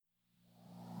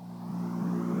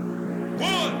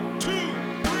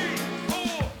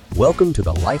Welcome to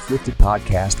the Life Lifted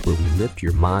podcast, where we lift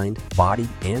your mind, body,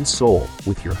 and soul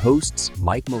with your hosts,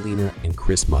 Mike Molina and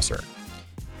Chris Musser.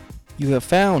 You have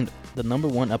found the number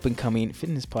one up-and-coming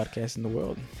fitness podcast in the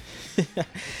world.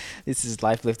 This is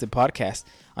Life Lifted Podcast.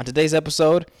 On today's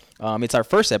episode, it's our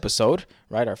first episode,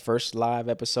 right? Our first live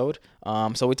episode.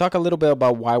 So we talk a little bit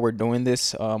about why we're doing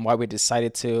this, why we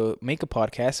decided to make a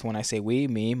podcast. When I say we,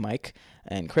 me, Mike,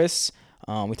 and Chris.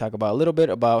 We talk about a little bit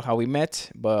about how we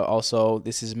met, but also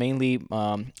this is mainly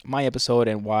my episode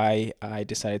and why I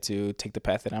decided to take the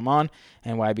path that I'm on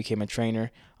and why I became a trainer.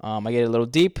 I get a little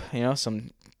deep,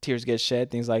 some tears get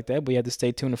shed, things like that, but you have to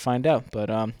stay tuned to find out. But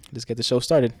let's get the show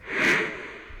started.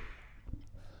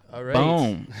 All right.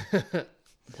 Boom.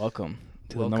 Welcome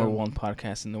to the number one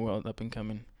podcast in the world, up and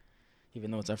coming,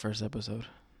 even though it's our first episode.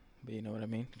 But you know what I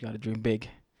mean? You got to dream big.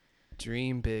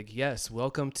 Dream big. Yes.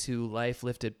 Welcome to Life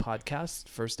Lifted Podcast.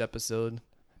 First episode.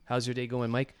 How's your day going,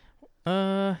 Mike?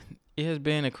 It has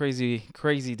been a crazy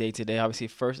day today. Obviously,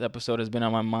 first episode has been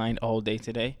on my mind all day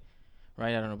today, right?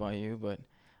 I don't know about you, but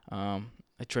I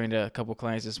trained a couple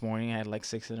clients this morning. I had like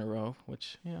 6 in a row,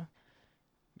 which,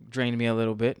 drained me a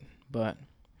little bit, but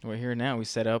we're here now. We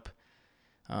set up.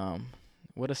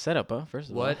 What a setup, huh?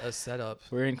 First of all. What a setup.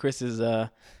 We're in Chris's,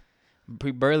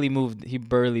 he barely moved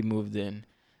in.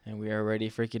 And we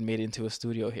already freaking made it into a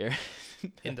studio here.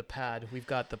 In the pad. We've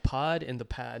got the pod in the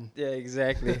pad. Yeah,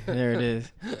 exactly. There it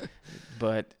is.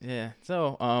 But, yeah.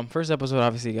 So, first episode,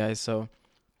 obviously, guys. So,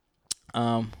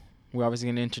 we're obviously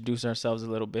going to introduce ourselves a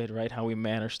little bit, right? How we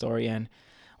met, our story, and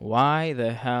why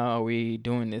the hell are we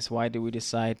doing this? Why did we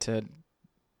decide to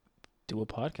do a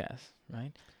podcast,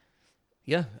 right?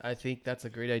 Yeah, I think that's a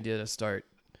great idea to start.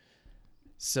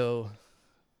 So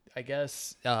I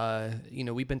guess,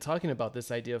 we've been talking about this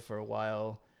idea for a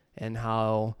while and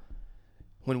how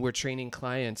when we're training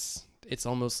clients, it's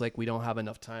almost like we don't have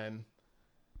enough time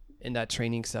in that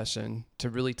training session to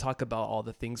really talk about all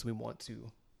the things we want to.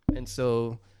 And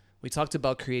so we talked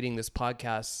about creating this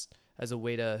podcast as a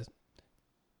way to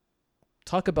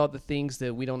talk about the things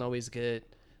that we don't always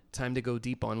get time to go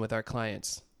deep on with our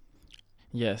clients.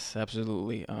 Yes,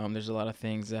 absolutely. There's a lot of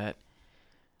things that,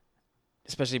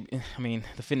 especially,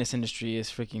 the fitness industry is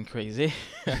freaking crazy.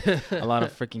 A lot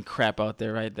of freaking crap out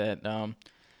there, right? That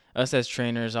us as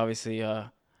trainers, obviously, with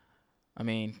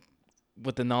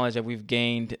the knowledge that we've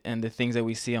gained and the things that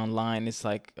we see online, it's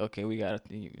like, okay, we gotta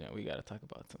talk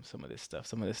about some of this stuff.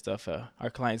 Some of this stuff, our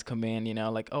clients come in,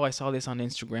 like, oh, I saw this on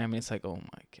Instagram, and it's like, oh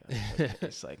my god,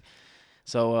 it's like,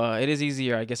 so it is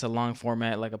easier, I guess, a long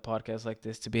format like a podcast like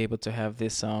this to be able to have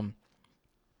this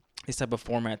type of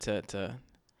format to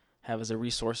have as a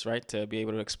resource, right, to be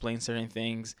able to explain certain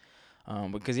things,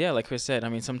 because like Chris said,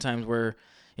 sometimes we're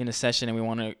in a session and we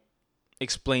want to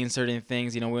explain certain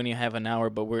things, we only have an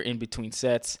hour, but we're in between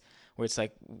sets where it's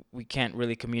like we can't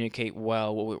really communicate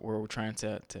well what we're trying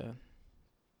to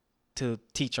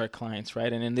teach our clients,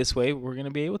 right? And in this way, we're going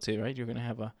to be able to, right? You're going to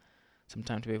have some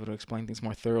time to be able to explain things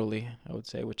more thoroughly, I would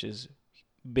say, which is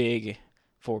big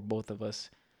for both of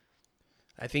us.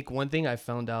 I think one thing I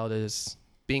found out is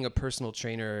being a personal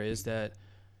trainer is that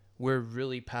we're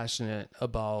really passionate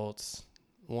about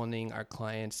wanting our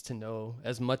clients to know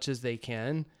as much as they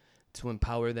can to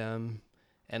empower them.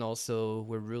 And also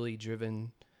we're really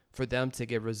driven for them to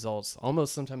get results,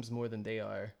 almost sometimes more than they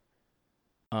are.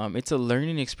 It's a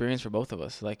learning experience for both of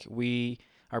us. Like, we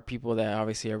are people that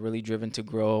obviously are really driven to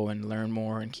grow and learn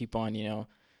more and keep on,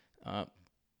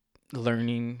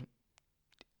 learning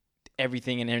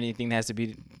everything and anything that has to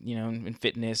be, in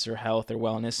fitness or health or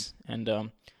wellness. And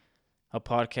a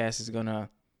podcast is going to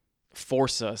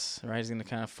force us, right? It's going to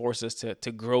kind of force us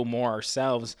to grow more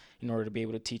ourselves in order to be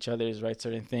able to teach others, right,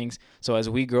 certain things. So as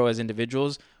we grow as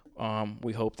individuals,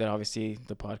 we hope that obviously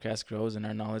the podcast grows and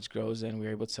our knowledge grows and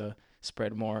we're able to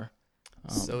spread more.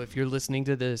 So if you're listening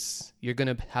to this, you're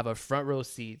going to have a front row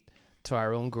seat to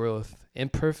our own growth.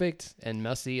 Imperfect and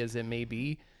messy as it may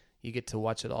be, you get to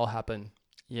watch it all happen.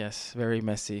 Yes, very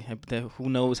messy. Who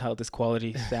knows how this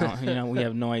quality sounds? We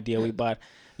have no idea. We bought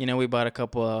a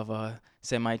couple of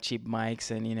semi-cheap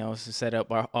mics and, to set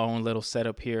up our own little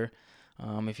setup here.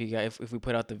 If we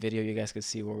put out the video, you guys could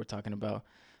see what we're talking about.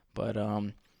 But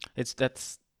you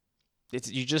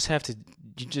just have to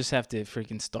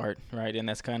freaking start, right? And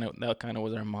that kind of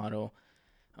was our motto.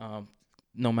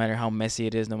 No matter how messy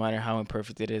it is, no matter how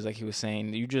imperfect it is, like he was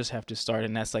saying, you just have to start,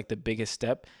 and that's like the biggest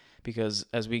step. Because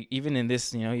as we, even in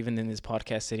this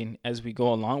podcast setting, as we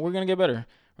go along, we're gonna get better,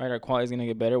 right? Our quality is gonna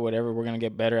get better. Whatever, we're gonna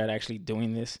get better at actually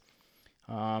doing this.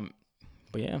 But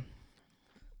yeah,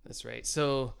 that's right.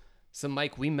 So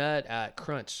Mike, we met at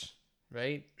Crunch,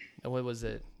 right? And what was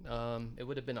it? It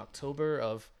would have been October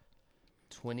of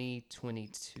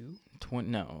 2022.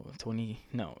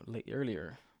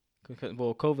 Earlier.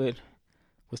 Well, COVID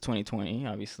was 2020,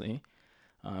 obviously.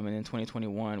 And then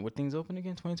 2021. Were things open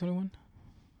again? 2021.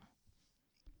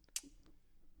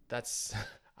 That's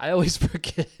I always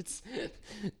forget.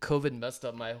 COVID messed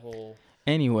up my whole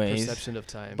Anyways, perception of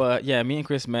time. but yeah, me and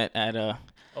Chris met at oh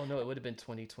no, it would have been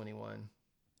 2021.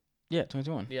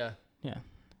 2021. Yeah.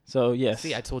 So yes.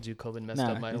 See, I told you COVID messed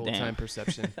up my whole time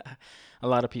perception. A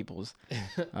lot of people's.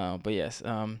 But yes.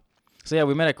 So yeah,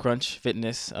 we met at Crunch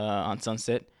Fitness on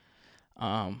Sunset.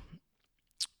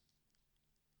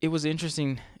 It was an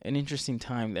interesting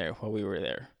time there while we were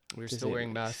there. We were still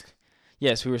wearing masks.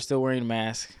 Yes, we were still wearing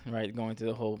masks, right? Going through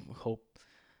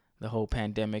the whole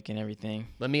pandemic and everything.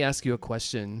 Let me ask you a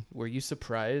question. Were you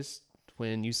surprised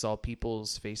when you saw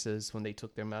people's faces when they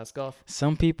took their mask off?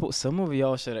 Some of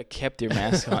y'all should have kept your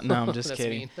mask on. No, I'm just That's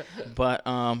kidding. mean. But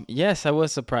yes, I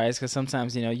was surprised because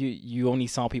sometimes you only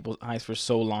saw people's eyes for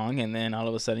so long, and then all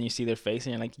of a sudden you see their face,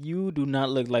 and you're like, you do not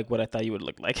look like what I thought you would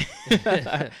look like.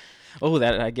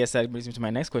 I guess that brings me to my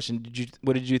next question.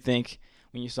 What did you think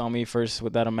when you saw me first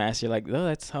without a mask? You're like, oh,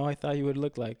 that's how I thought you would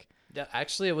look like. Yeah,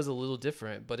 actually, it was a little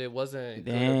different, but it wasn't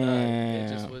good or Damn.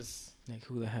 bad. It just was. Like,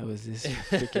 who the hell is this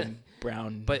freaking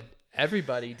brown? But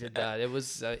everybody did that. It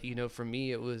was, for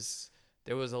me,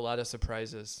 there was a lot of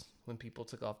surprises when people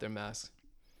took off their masks.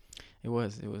 It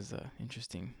was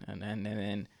interesting,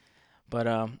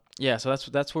 yeah. So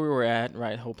that's where we were at,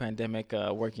 right? Whole pandemic,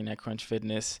 working at Crunch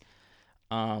Fitness.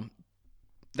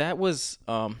 That was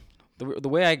the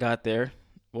way I got there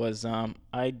was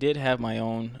I did have my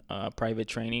own private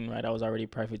training, right? I was already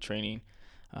private training,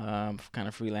 kind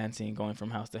of freelancing, going from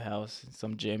house to house,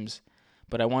 some gyms,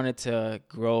 but I wanted to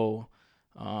grow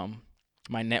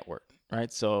my network,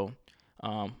 right? So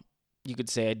you could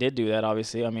say I did do that,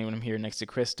 obviously. I mean, when I'm here next to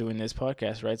Chris doing this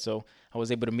podcast, right? So I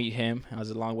was able to meet him. I was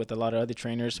along with a lot of other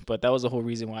trainers, but that was the whole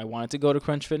reason why I wanted to go to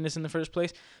Crunch Fitness in the first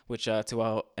place, which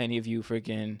to any of you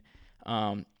freaking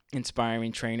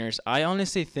inspiring trainers, I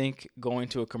honestly think going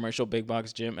to a commercial big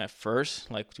box gym at first,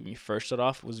 like when you first start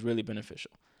off, was really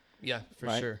beneficial. Yeah, for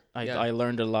right? sure. I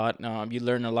learned a lot. You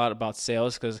learn a lot about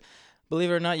sales because,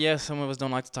 believe it or not, yes, some of us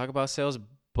don't like to talk about sales,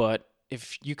 but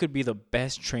if you could be the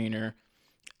best trainer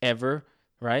ever,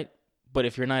 right? But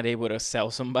if you're not able to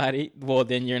sell somebody, well,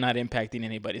 then you're not impacting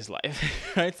anybody's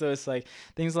life, right? So it's like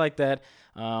things like that.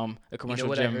 A commercial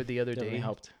what gym I heard the other day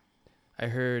helped. I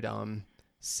heard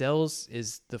sales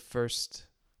is the first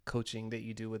coaching that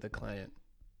you do with a client.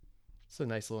 It's a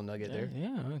nice little nugget there.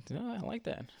 Yeah, I like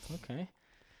that. Okay.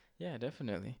 Yeah,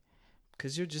 definitely.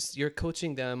 Because you're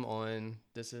coaching them on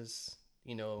this is,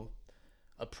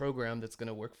 a program that's going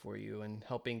to work for you and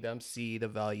helping them see the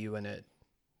value in it.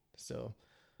 So.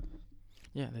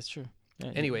 Yeah, that's true.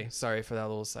 Yeah, anyway, sorry for that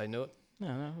little side note.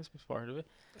 No, that's part of it.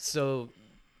 So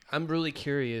I'm really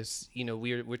curious,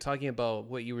 we're talking about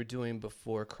what you were doing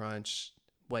before Crunch.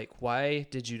 Like, why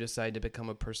did you decide to become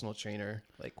a personal trainer?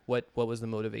 Like, what was the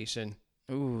motivation?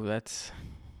 Ooh, that's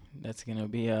gonna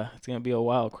be a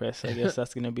while, Chris. I guess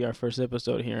that's gonna be our first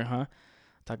episode here, huh?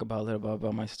 Talk about a little bit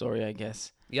about my story, I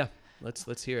guess. Yeah,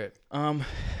 let's hear it.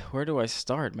 Where do I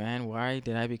start, man? Why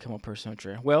did I become a personal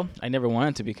trainer? Well, I never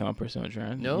wanted to become a personal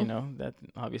trainer. No, that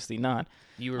obviously not.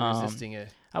 You were resisting it.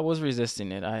 I was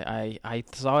resisting it. I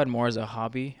saw it more as a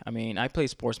hobby. I mean, I played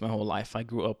sports my whole life. I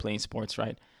grew up playing sports,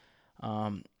 right?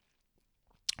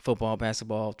 Football,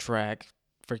 basketball, track,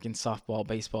 freaking softball,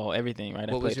 baseball, everything, right?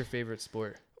 What was your favorite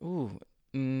sport? Ooh,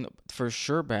 for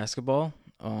sure basketball.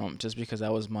 Just because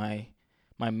that was my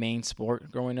main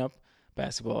sport growing up.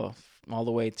 Basketball all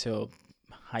the way till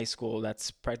high school.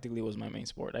 That's practically was my main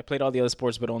sport. I played all the other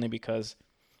sports, but only because.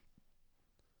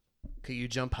 Could you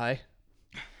jump high?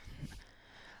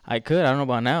 I could. I don't know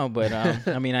about now, but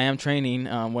I mean, I am training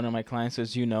one of my clients,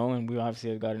 as you know, and we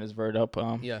obviously have gotten his vert up.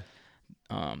 Yeah.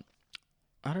 I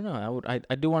don't know.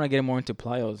 I do want to get more into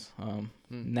plyos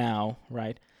now,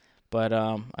 right? But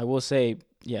I will say,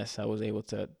 yes, I was able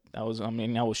to. I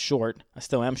was short. I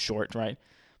still am short, right?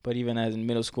 But even as in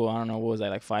middle school, I don't know, what was I,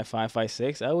 like 5'5",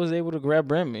 5'6"? I was able to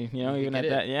grab rim, even at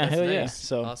that. Yeah, that's hell nice. yeah.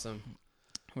 So awesome.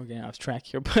 We're getting off track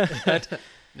here, but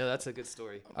no, that's a good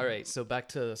story. All right, so back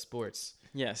to the sports.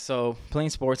 Yeah, so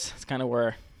playing sports is kind of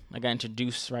where I got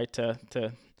introduced, right, to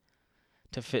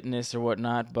fitness or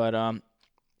whatnot. But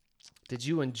did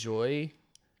you enjoy?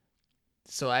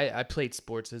 So I played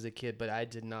sports as a kid, but I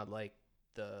did not like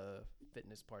the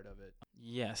fitness part of it.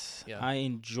 Yes, yeah. I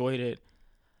enjoyed it.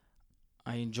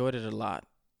 I enjoyed it a lot.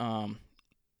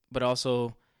 But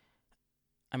also,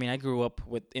 I mean, I grew up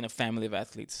in a family of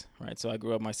athletes, right? So I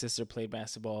grew up, my sister played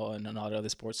basketball and all the other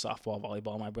sports, softball,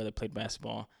 volleyball. My brother played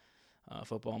basketball.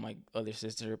 football. My other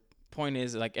sister. Point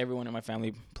is, like, everyone in my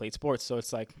family played sports, so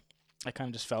it's like I kind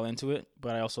of just fell into it,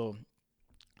 but I also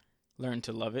learned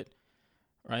to love it,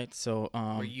 right? So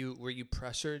were you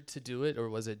pressured to do it, or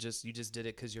was it just you just did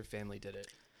it because your family did it?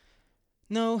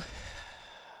 No,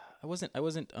 I wasn't. I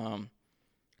don't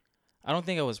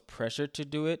think I was pressured to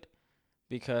do it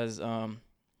because, well,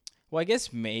 I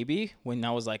guess maybe when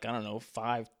I was like, I don't know,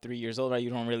 3 years old, right? You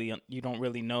don't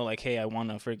really know, like, hey, I want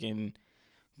to freaking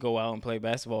go out and play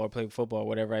basketball or play football or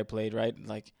whatever I played, right?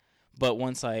 Like, but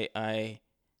once I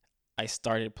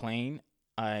started playing,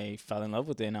 I fell in love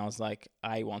with it, and I was like,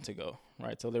 I want to go,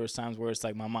 right? So there was times where it's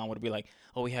like my mom would be like,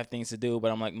 oh, we have things to do,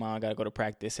 but I'm like, Mom, I gotta go to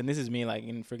practice, and this is me like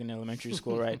in freaking elementary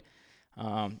school, right?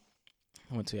 I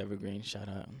went to Evergreen. Shout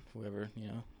out whoever,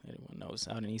 anyone knows,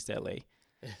 out in East LA.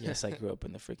 Yes, I grew up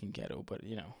in the freaking ghetto, but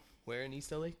Where in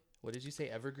East LA? What did you say?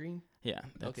 Evergreen? yeah,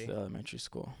 that's Okay. the elementary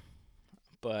school.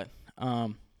 But where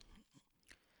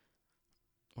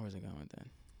was I going with that?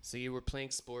 So you were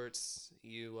playing sports.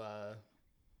 You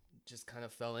just kind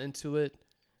of fell into it.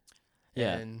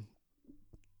 Yeah. And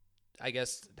I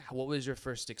guess, what was your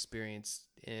first experience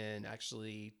in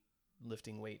actually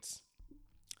lifting weights?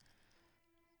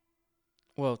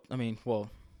 Well,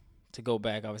 to go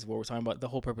back, obviously, what we're talking about, the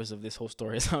whole purpose of this whole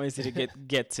story is obviously to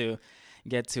get to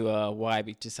why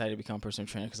I decided to become a personal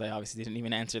trainer, because I obviously didn't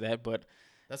even answer that, but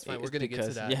That's fine. We're gonna get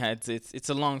to that. Yeah, it's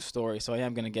a long story, so I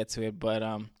am gonna get to it,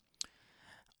 but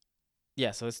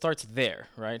yeah, so it starts there,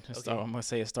 right? Okay. I'm gonna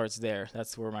say it starts there.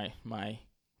 That's where my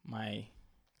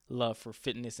love for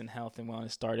fitness and health and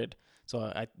wellness started. So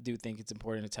I do think it's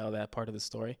important to tell that part of the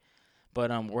story.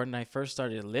 But when I first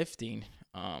started lifting,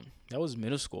 that was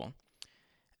middle school,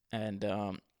 and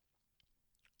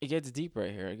it gets deep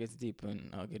right here. It gets deep, and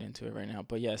I'll get into it right now.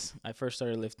 But yes, I first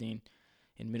started lifting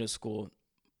in middle school,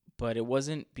 but it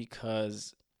wasn't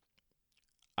because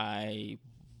I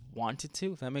wanted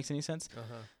to, if that makes any sense.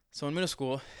 Uh-huh. So in middle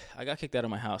school, I got kicked out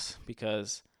of my house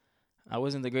because I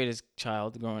wasn't the greatest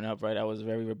child growing up, right? I was a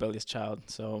very rebellious child.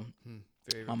 So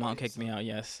my mom kicked me out,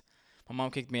 yes. My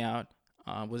mom kicked me out.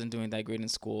 Wasn't doing that great in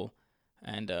school.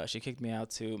 And she kicked me out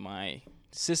to my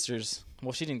sister's.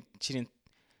 Well, she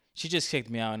just kicked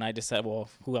me out, and I decided, well,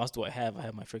 who else do I have? I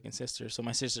have my freaking sister. So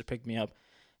my sister picked me up,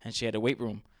 and she had a weight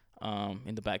room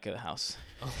in the back of the house.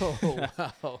 Oh,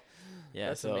 wow. Yeah,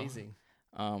 That's amazing.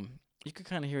 You could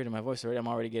kind of hear it in my voice already. I'm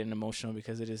already getting emotional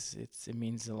because it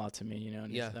means a lot to me,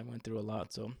 and Yeah. I went through a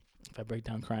lot. So if I break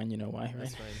down crying, you know why, right?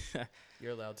 That's fine.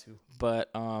 You're allowed to. But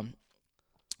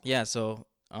yeah. So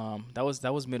that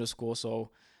was middle school. So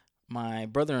my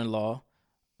brother-in-law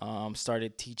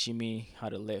started teaching me how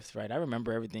to lift. Right, I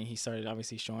remember everything. He started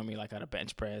obviously showing me like how to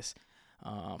bench press.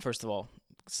 First of all,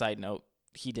 side note,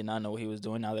 he did not know what he was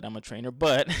doing. Now that I'm a trainer,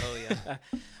 but Oh yeah.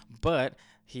 but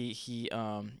he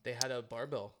They had a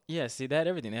barbell. yeah, see, they had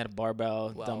everything. They had a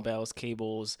barbell, Wow. dumbbells,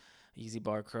 cables, easy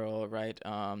bar curl, right?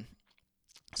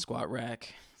 Squat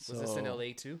rack. Was this in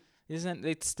LA too?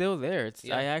 It's still there.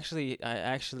 Yeah. I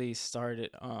actually started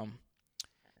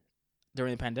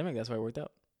during the pandemic. That's why I worked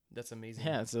out. That's amazing.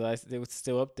 Yeah, so it was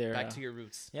still up there. Back to your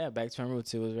roots. Yeah, back to my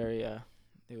roots. It was very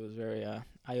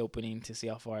eye opening to see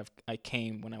how far I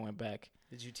came when I went back.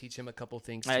 Did you teach him a couple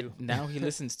things too? Now he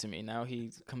listens to me. Now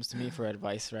he comes to me for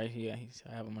advice, right?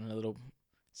 I have him on a little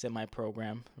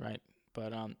semi-program, right?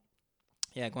 But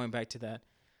yeah, going back to that,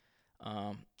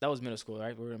 that was middle school,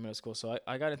 right? We were in middle school, so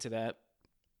I got into that.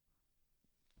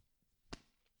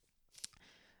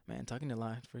 Man, talking a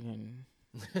lot freaking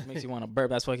makes you want to burp.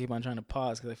 That's why I keep on trying to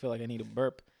pause, because I feel like I need to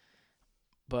burp.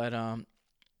 But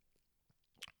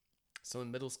So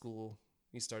in middle school,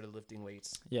 you started lifting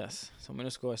weights. yes, so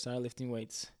middle school I started lifting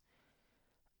weights,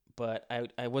 but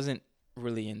I wasn't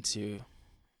really into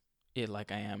it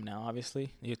like I am now.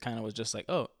 Obviously, it kind of was just like,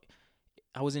 oh,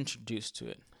 I was introduced to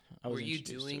it. Were you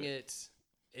doing it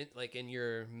like in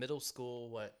your middle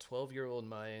school, 12-year-old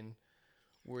mind?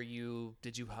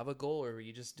 Did you have a goal, or were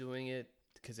you just doing it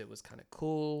because it was kind of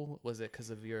cool? Was it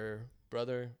because of your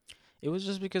brother? It was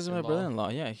just because of my In-law? brother-in-law.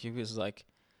 Yeah, he was like,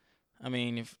 I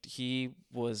mean, if he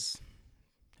was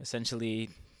essentially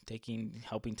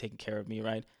helping taking care of me,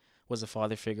 right? Was a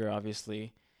father figure,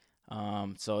 obviously.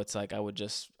 So it's like I would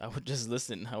just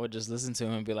listen. I would just listen to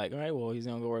him and be like, all right, well, he's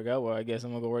gonna go work out. Well, I guess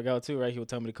I'm gonna go work out too, right? He would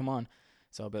tell me to come on.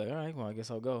 So I'll be like, all right, well, I guess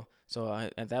I'll go. So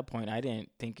at that point, I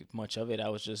didn't think much of it. I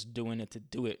was just doing it to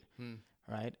do it,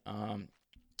 right?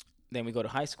 Then we go to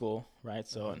high school, right?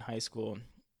 So in high school,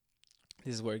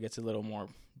 this is where it gets a little more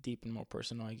deep and more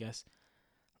personal, I guess.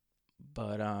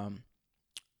 But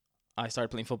I started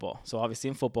playing football. So obviously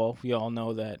in football, we all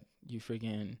know that you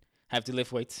freaking have to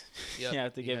lift weights. Yep, You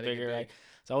have to you get gotta bigger, get right? big.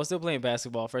 So I was still playing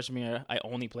basketball. Freshman year, I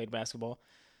only played basketball.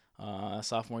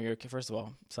 Sophomore year, first of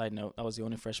all, side note, I was the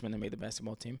only freshman that made the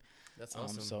basketball team. That's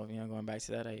awesome. So, going back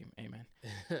to that, hey man,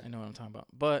 I know what I'm talking about.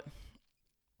 But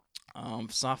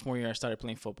sophomore year, I started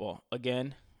playing football.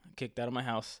 Again, kicked out of my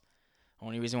house.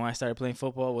 Only reason why I started playing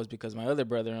football was because my other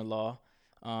brother-in-law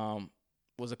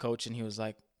was a coach, and he was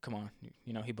like, come on.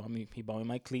 He bought me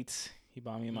my cleats. He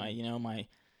bought me my, my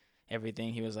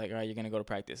everything. He was like, all right, you're going to go to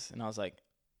practice. And I was like,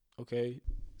 okay.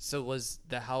 So was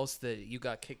the house that you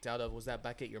got kicked out of, was that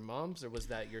back at your mom's, or was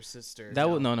that your sister? That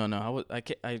was no. I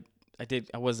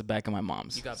was back at my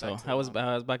mom's. You got so back to I was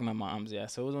back at my mom's. Yeah.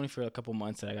 So it was only for a couple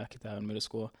months that I got kicked out in middle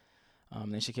school.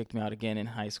 Then she kicked me out again in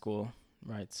high school.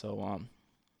 Right. So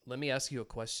let me ask you a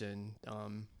question.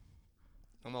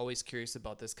 I'm always curious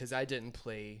about this because I didn't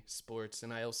play sports,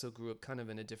 and I also grew up kind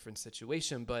of in a different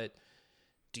situation. But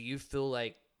do you feel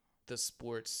like the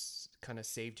sports kind of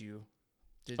saved you?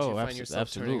 Did you find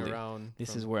yourself turning around?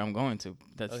 This is where I'm going to.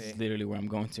 That's literally where I'm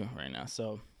going to right now.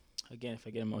 So, again, if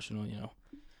I get emotional,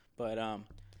 But,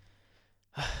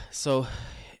 so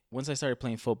once I started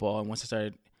playing football and once I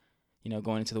started,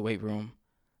 going into the weight room,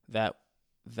 that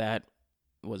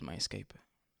was my escape,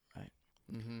 right?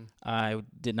 Mm-hmm. I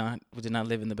did not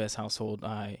live in the best household.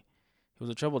 It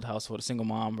was a troubled household, a single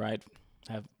mom, right?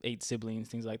 I have 8 siblings,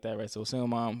 things like that, right? So a single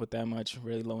mom with that much,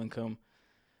 really low income.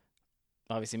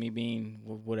 Obviously, me being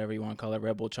whatever you want to call it,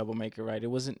 rebel, troublemaker, right? It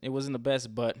wasn't the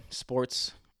best, but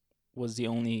sports was the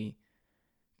only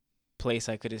place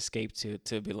I could escape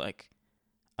to be like,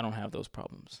 I don't have those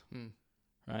problems,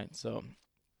 right? So,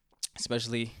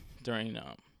 especially during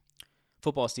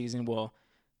football season, well,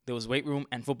 there was weight room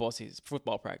and football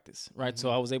practice, right? So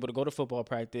I was able to go to football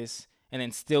practice and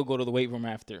then still go to the weight room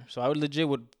after. So I would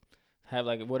have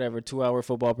like 2-hour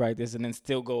football practice and then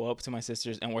still go up to my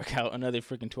sister's and work out another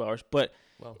freaking 2 hours. But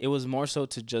it was more so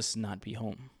to just not be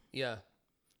home. Yeah.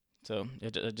 So I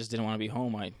just didn't want to be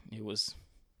home. It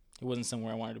wasn't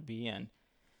somewhere I wanted to be, and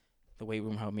the weight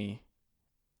room helped me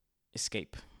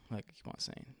escape, like I keep on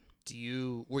saying.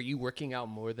 Were you working out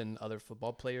more than other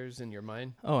football players in your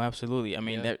mind? Oh, absolutely. I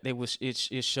mean,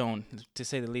 it's shown, to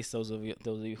say the least. Those of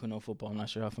you who know football, I'm not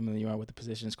sure how familiar you are with the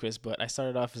positions, Chris, but I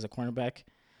started off as a cornerback,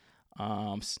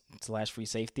 / free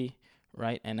safety,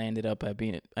 right? And I ended up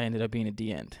being a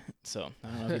D end. So I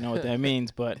don't know if you know what that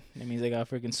means, but it means I got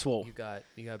freaking swole. You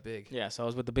got big. Yeah. So I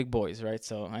was with the big boys, right?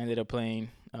 So I ended up playing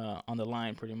on the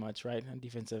line pretty much, right, on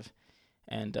defensive,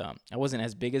 and I wasn't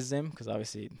as big as them because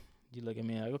obviously. You look at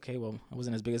me like, okay, well, I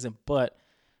wasn't as big as him, but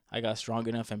I got strong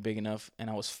enough and big enough, and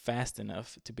I was fast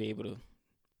enough to be able to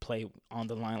play on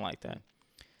the line like that.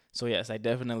 So, yes, I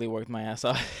definitely worked my ass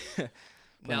off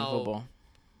playing football.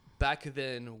 Back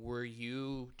then, were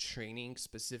you training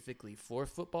specifically for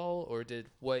football, or did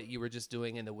what you were just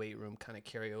doing in the weight room kind of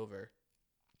carry over?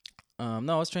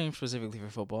 No, I was training specifically for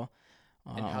football.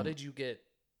 And how did you get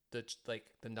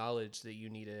the knowledge that you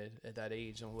needed at that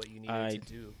age on what you needed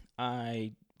to do?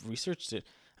 I researched it.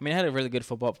 I mean, I had a really good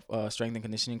football strength and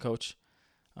conditioning coach.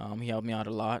 He helped me out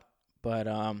a lot, but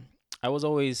I was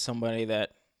always somebody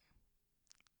that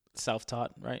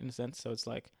self-taught, right, in a sense. So it's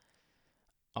like,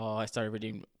 I started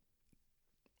reading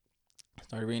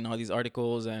all these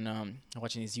articles and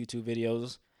watching these YouTube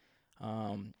videos,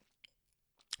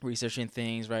 researching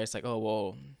things, right? It's like, oh,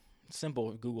 well,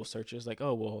 simple Google searches, like,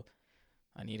 oh, well,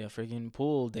 I need a freaking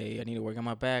pull day. I need to work on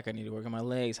my back. I need to work on my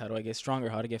legs. How do I get stronger?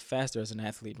 How to get faster as an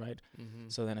athlete, right? Mm-hmm.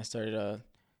 So then I started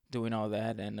doing all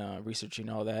that and researching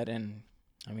all that. And,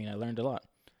 I mean, I learned a lot.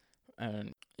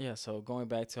 And, yeah, so going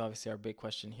back to, obviously, our big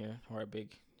question here, or the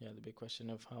big question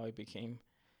of how I became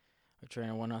a trainer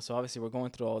and whatnot. So, obviously, we're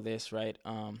going through all this, right?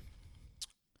 I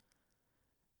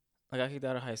got kicked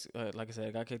out of high school. Like I said,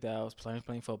 I got kicked out. I was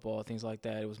playing football, things like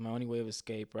that. It was my only way of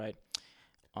escape, right?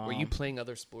 Were you playing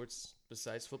other sports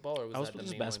besides football, or was that the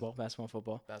main basketball, one? basketball, and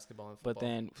football. Basketball and football. But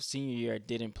then senior year, I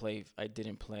didn't play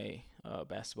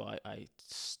basketball. I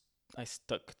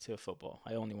stuck to football.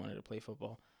 I only wanted to play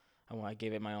football. I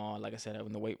gave it my all. Like I said,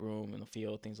 in the weight room, in the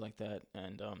field, things like that.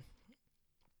 And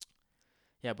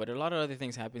but a lot of other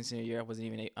things happened senior year.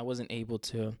 I wasn't able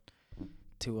to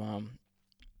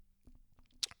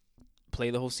play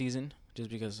the whole season just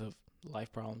because of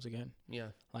life problems again. Yeah.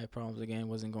 Life problems again. It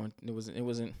wasn't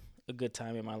a good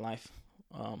time in my life.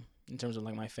 In terms of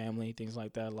like my family, things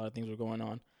like that. A lot of things were going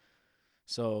on.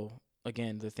 So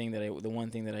again, the one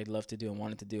thing that I'd love to do and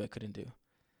wanted to do, I couldn't do.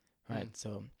 Right.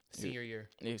 So senior year.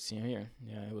 Senior year.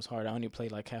 Yeah, it was hard. I only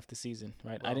played like half the season.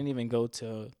 Right. Wow. I didn't even go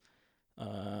to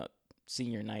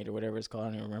senior night or whatever it's called. I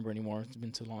don't even remember anymore. It's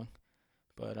been too long.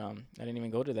 But I didn't even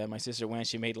go to that. My sister went.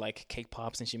 She made like cake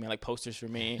pops and she made like posters for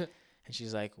me. And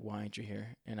she's like, "Why aren't you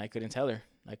here?" And I couldn't tell her.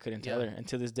 And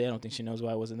to this day, I don't think she knows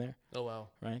why I wasn't there. Oh wow.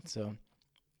 Right. So,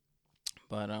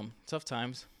 but tough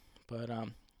times. But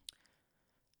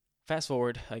fast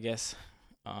forward, I guess,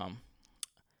 a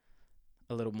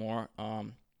little more.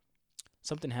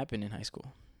 Something happened in high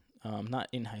school. Not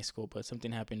in high school, but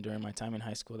something happened during my time in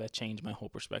high school that changed my whole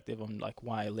perspective on like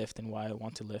why I lift and why I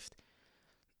want to lift.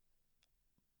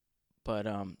 But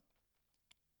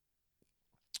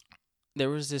there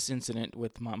was this incident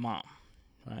with my mom,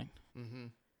 right? Mm-hmm.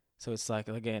 So it's like,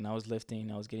 again, I was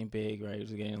lifting, I was getting big, right? I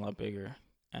was getting a lot bigger.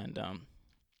 And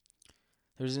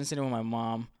there was an incident with my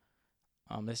mom.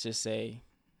 Let's just say,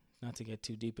 not to get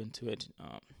too deep into it,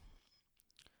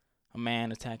 a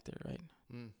man attacked her, right?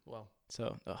 Wow.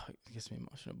 So it gets me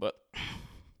emotional. But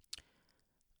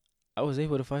I was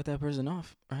able to fight that person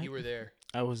off, right? You were there.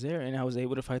 I was there, and I was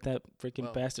able to fight that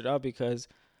freaking bastard off because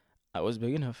I was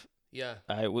big enough. Yeah.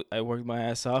 I worked my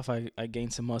ass off. I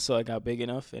gained some muscle. I got big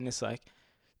enough. And it's like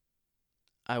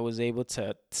I was able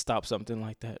to stop something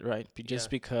like that, right? Just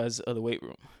because of the weight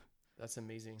room. That's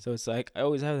amazing. So it's like I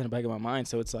always have it in the back of my mind.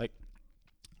 So it's like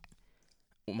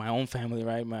my own family,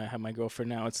 right? I have my girlfriend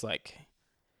now. It's like,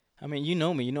 I mean, you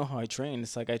know me. You know how I train.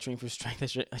 It's like I train for strength.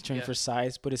 I train for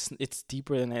size. But it's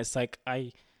deeper than that. It's like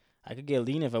I could get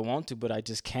lean if I want to, but I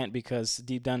just can't because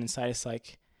deep down inside, it's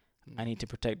like I need to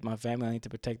protect my family. I need to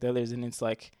protect others. And it's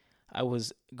like I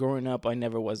was growing up, I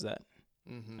never was that.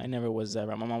 Mm-hmm. I never was that.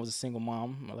 Right? My mom was a single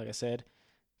mom. Like I said,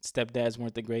 stepdads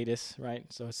weren't the greatest,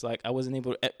 right? So it's like I wasn't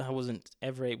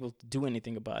ever able to do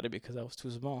anything about it because I was too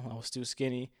small. I was too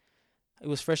skinny. It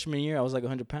was freshman year. I was like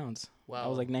 100 pounds. Wow. I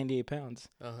was like 98 pounds.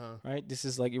 Uh-huh. Right? This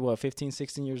is like, 15,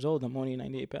 16 years old. I'm only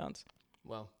 98 pounds.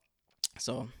 Wow.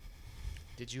 So.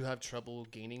 Did you have trouble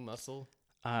gaining muscle?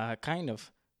 Kind of.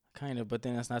 But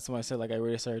then that's not something I said. Like I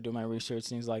really started doing my research,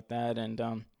 things like that. And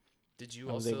did you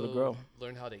I was also able to grow.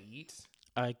 Learn how to eat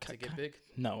to get big?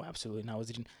 No, absolutely not.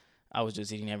 I was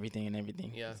just eating everything and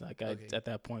everything. Yeah. It's like at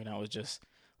that point, I was just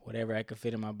whatever I could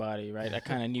fit in my body, right? I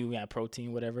kind of knew,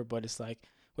 protein, whatever, but it's like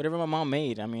whatever my mom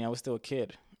made. I mean, I was still a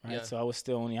kid, right? Yeah. So I was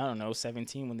still only,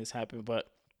 17 when this happened.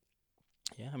 But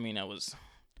yeah, I mean, I was,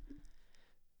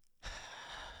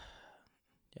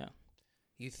 yeah.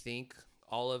 You think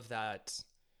all of that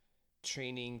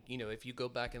training, if you go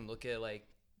back and look at like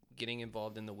getting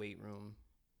involved in the weight room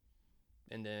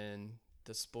and then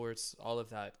the sports, all of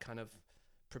that kind of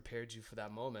prepared you for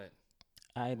that moment?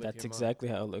 That's exactly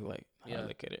how I look like. I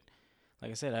look at it.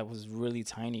 Like I said, I was really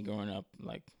tiny growing up.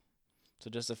 Like, so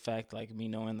just the fact, like me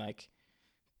knowing, like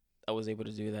I was able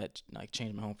to do that, like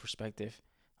change my whole perspective,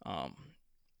 on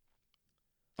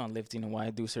lifting and why I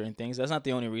do certain things. That's not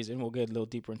the only reason. We'll get a little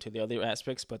deeper into the other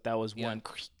aspects, but that was one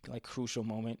like crucial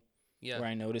moment where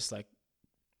I noticed like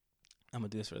I'm gonna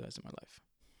do this for the rest of my life.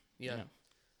 Yeah.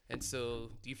 And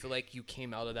so, do you feel like you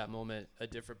came out of that moment a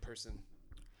different person?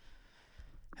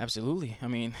 Absolutely. I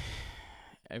mean,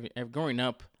 growing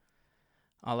up,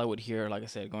 all I would hear, like I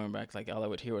said, going back, like all I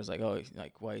would hear was like, oh,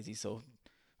 like why is he so?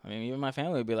 I mean, even my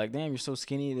family would be like, damn, you're so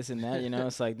skinny, this and that.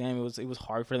 It's like, damn, it was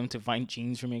hard for them to find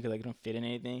jeans for me because I couldn't fit in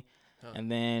anything. Huh.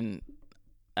 And then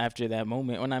after that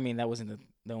moment, that wasn't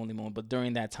the only moment, but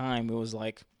during that time, it was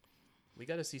like, we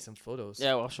got to see some photos.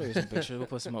 Yeah, well, I'll show you some pictures. We'll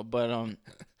put some up. But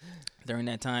during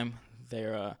that time,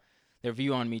 their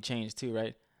view on me changed too,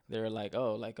 right? They were like,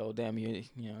 oh, damn,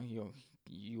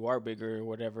 you are bigger or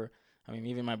whatever. I mean,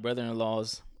 even my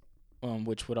brother-in-laws,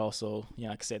 which would also,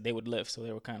 like I said, they would lift, so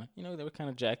they were kind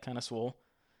of jacked, kind of swole.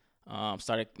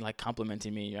 Started like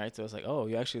complimenting me, right? So it's like, oh,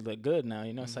 you actually look good now.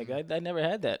 It's like I never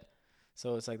had that.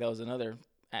 So it's like that was another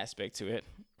aspect to it,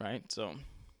 right? So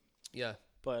yeah.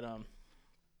 But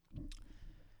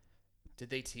did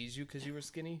they tease you because you were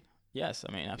skinny? Yes,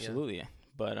 I mean absolutely. Yeah.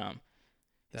 But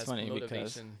it's funny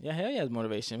motivation. because it's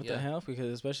motivation. What the hell?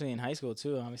 Because especially in high school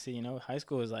too. Obviously, high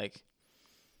school is like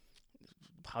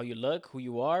how you look, who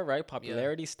you are, right?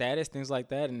 Popularity, status, things like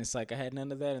that. And it's like I had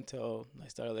none of that until I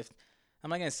started lifting.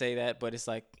 I'm not gonna say that, but it's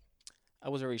like I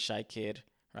was a very shy kid,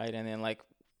 right? And then like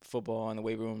football and the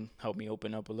weight room helped me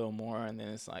open up a little more. And then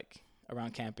it's like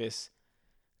around campus,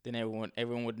 then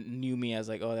everyone would knew me as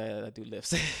like, oh, that dude lifts.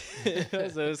 So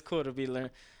it was cool to be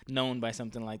known by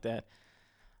something like that.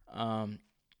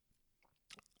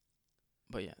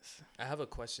 But yes. I have a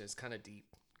question. It's kind of deep.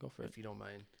 Go for it. If you don't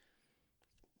mind.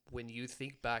 When you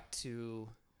think back to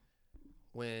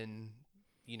when,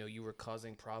 you were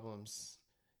causing problems,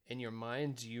 in your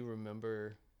mind, do you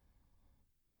remember,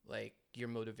 like, your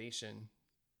motivation?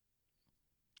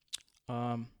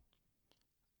 When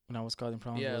I was causing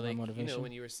problems, what was my motivation?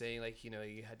 When you were saying, like, you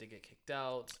had to get kicked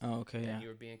out. Oh, okay, and you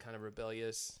were being kind of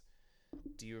rebellious.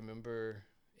 Do you remember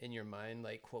in your mind,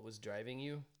 like what was driving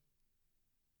you?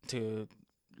 To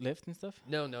lift and stuff?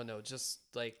 No. Just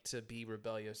like to be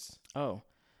rebellious. Oh,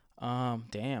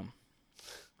 damn.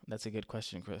 That's a good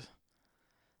question, Chris.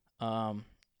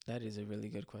 That is a really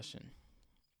good question.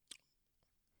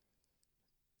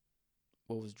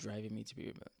 What was driving me to be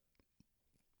rebellious?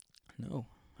 No,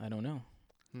 I don't know.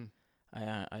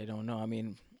 I don't know. I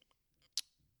mean,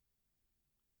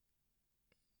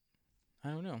 I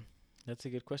don't know. That's a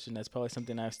good question. That's probably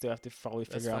something I still have to probably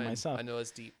figure out myself. I know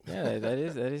it's deep. Yeah, that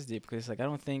is deep, because like I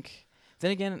don't think.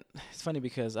 Then again, it's funny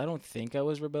because I don't think I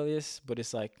was rebellious, but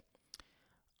it's like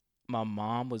my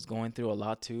mom was going through a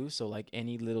lot too. So like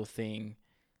any little thing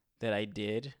that I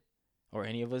did, or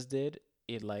any of us did,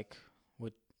 it like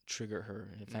would trigger her.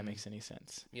 If that makes any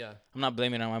sense. Yeah. I'm not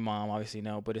blaming it on my mom, obviously,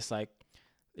 no, but it's like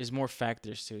there's more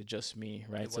factors to just me,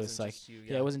 right? So it's like, you,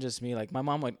 yeah, it wasn't just me. Like my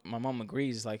mom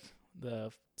agrees. Like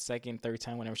the second, third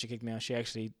time, whenever she kicked me out, she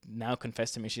actually now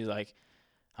confessed to me. She's like,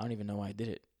 I don't even know why I did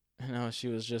it. You know, she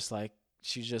was just like,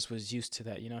 she just was used to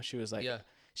that. You know, she was like,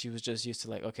 she was just used to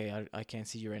like, okay, I can't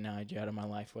see you right now. You're out of my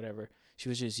life, whatever. She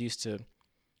was just used to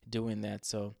doing that.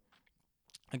 So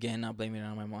again, not blaming it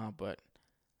on my mom, but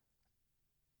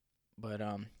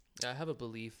I have a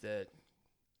belief that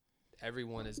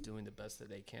everyone is doing the best that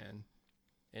they can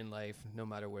in life, no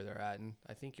matter where they're at. And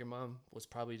I think your mom was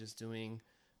probably just doing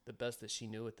the best that she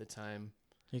knew at the time.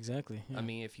 Exactly. Yeah. I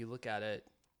mean, if you look at it,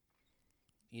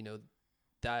 you know,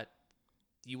 that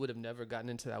you would have never gotten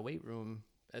into that weight room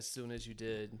as soon as you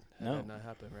did had that not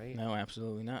happened, right? No,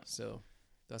 absolutely not. So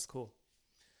that's cool.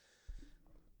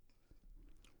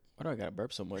 Why do I gotta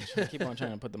burp so much? I keep on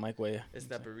trying to put the mic away. It's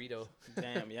that burrito.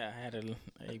 Damn, yeah, I had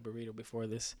a burrito before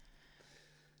this.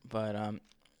 But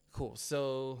cool.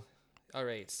 So, all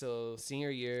right. So senior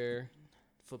year,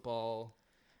 football.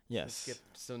 Yes.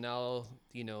 So now,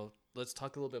 you know, let's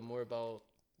talk a little bit more about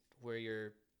where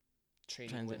your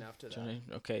training went after that.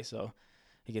 Okay, so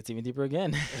it gets even deeper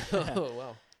again. Oh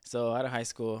wow. So out of high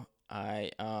school,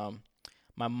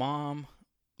 my mom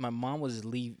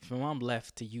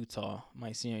left to Utah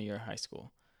my senior year of high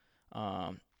school.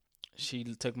 She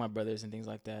took my brothers and things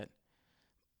like that.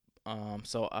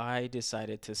 So I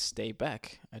decided to stay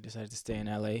back. I decided to stay in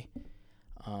LA.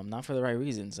 Not for the right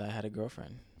reasons. I had a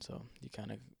girlfriend, so you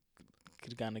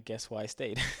could kind of guess why I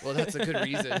stayed. Well, that's a good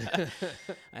reason.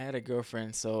 I had a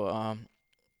girlfriend, so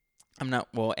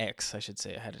ex, I should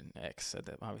say. I had an ex.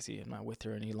 Obviously, I'm not with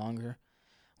her any longer,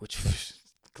 which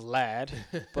glad,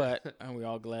 but aren't we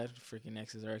all glad? Freaking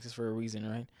exes are exes for a reason,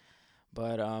 right?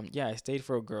 But I stayed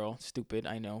for a girl. Stupid,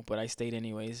 I know, but I stayed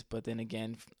anyways. But then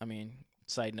again, I mean,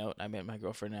 side note, I met my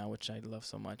girlfriend now, which I love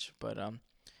so much. But I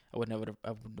would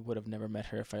have never met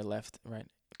her if I left, right?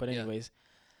 But anyways.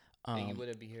 And you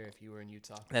wouldn't be here if you were in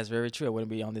Utah. That's very true. I wouldn't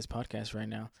be on this podcast right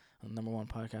now, the number one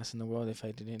podcast in the world, if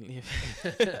I didn't leave.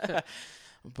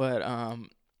 But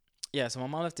so my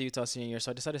mom left the Utah senior year, so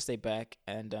I decided to stay back.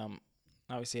 And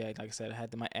obviously, like I said, I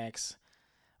had my ex.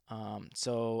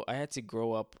 So I had to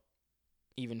grow up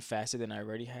even faster than I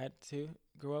already had to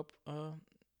grow up.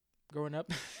 Growing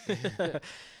up,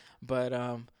 but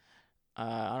I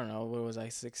don't know, what was I,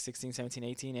 16, 17,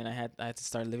 18, and I had to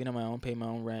start living on my own, pay my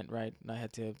own rent, right? I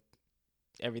had to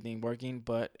everything working,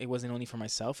 but it wasn't only for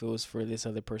myself, it was for this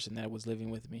other person that was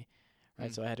living with me,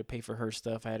 right? So I had to pay for her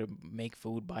stuff, I had to make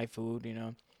food, buy food, you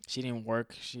know. She didn't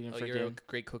work, she didn't you're a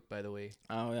great cook, by the way.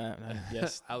 Oh yeah,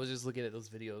 yes. I was just looking at those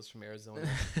videos from Arizona,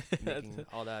 making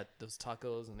all those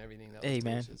tacos and everything. That was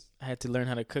delicious. Man, I had to learn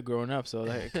how to cook growing up, so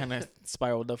that kind of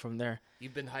spiraled up from there.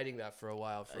 You've been hiding that for a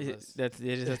while from us.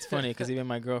 That's funny, because even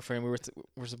my girlfriend,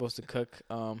 we're supposed to cook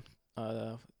what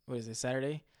is it,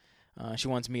 Saturday? She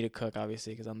wants me to cook,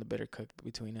 obviously, because I'm the better cook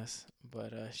between us,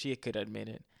 but she could admit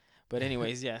it. But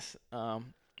anyways, yes.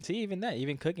 See,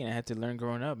 even cooking, I had to learn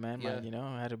growing up, man.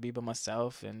 I had to be by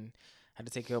myself and had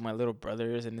to take care of my little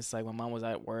brothers. And it's like my mom was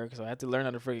at work, so I had to learn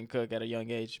how to freaking cook at a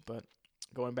young age. But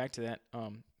going back to that,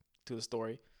 to the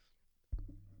story.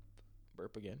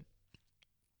 Burp again.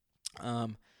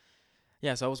 So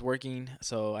I was working,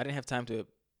 so I didn't have time to.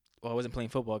 Well, I wasn't playing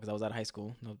football because I was out of high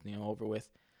school, over with.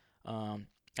 I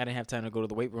didn't have time to go to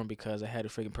the weight room because I had to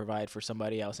freaking provide for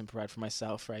somebody else and provide for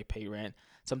myself, right? Pay rent,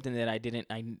 something that I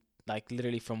like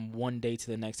literally from one day to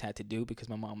the next had to do because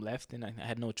my mom left and I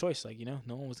had no choice. Like, no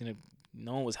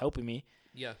one was helping me.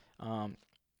 Yeah.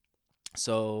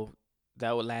 So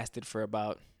that lasted for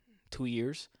about 2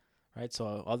 years, right?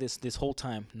 So all this whole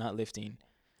time, not lifting,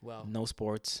 wow, no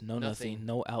sports, nothing,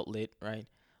 no outlet, right?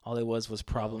 All it was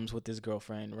problems with this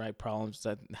girlfriend, right? Problems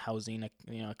at housing.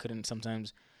 I couldn't,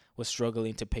 sometimes was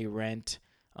struggling to pay rent.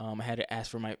 I had to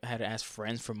ask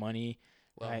friends for money.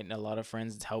 Wow. Right, and a lot of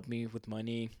friends helped me with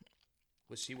money.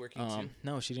 Was she working too?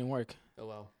 No, she didn't work. Oh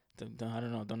wow. I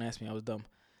don't know. Don't ask me. I was dumb.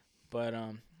 But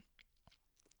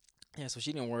yeah. So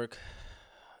she didn't work.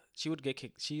 She would get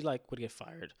kicked. She would get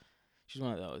fired. She's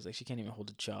one of those. Like she can't even hold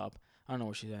a job. I don't know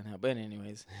where she's at now. But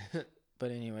anyways,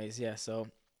 yeah. So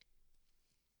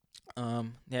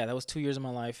yeah, that was 2 years of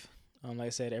my life. Like I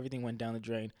said, everything went down the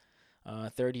drain.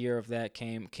 Third year of that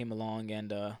came along,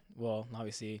 and well,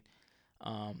 obviously,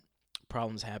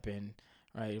 problems happened.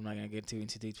 Right, I'm not gonna get too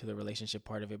deep to the relationship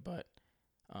part of it, but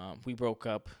we broke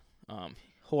up.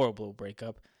 Horrible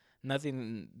breakup.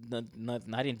 Nothing.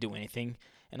 I didn't do anything,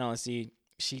 and honestly,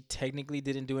 she technically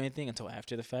didn't do anything until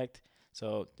after the fact.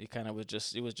 So it kind of was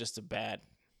just a bad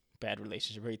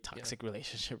relationship, very toxic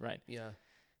relationship, right? Yeah.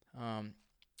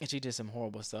 And she did some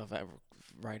horrible stuff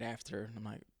right after. I'm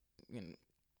like,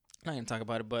 not gonna talk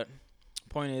about it, but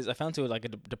point is, I fell into like a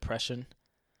depression.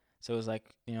 So it was like,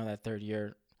 that third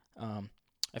year,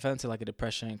 I fell into like a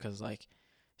depression because like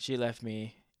she left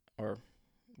me, or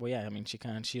well, yeah, I mean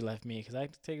she left me because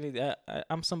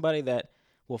I'm somebody that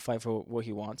will fight for what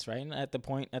he wants, right? And at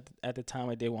the time,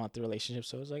 I did want the relationship,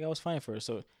 so it was like I was fighting for her.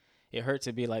 So it hurt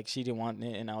to be like she didn't want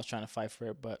it, and I was trying to fight for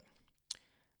it, but.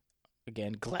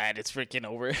 Again, glad it's freaking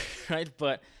over, right?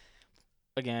 But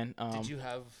again, did you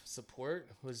have support?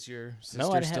 Was your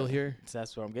sister I still here? So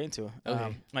that's what I'm getting to.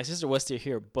 Okay. My sister was still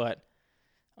here, but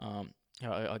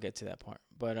I'll get to that part.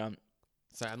 But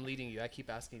sorry, I'm leading you. I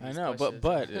keep asking. I These know, questions.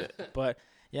 but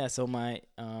yeah. So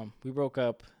we broke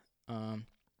up.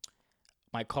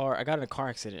 My car. I got in a car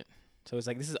accident. So it's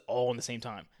like this is all in the same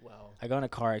time. Wow. I got in a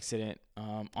car accident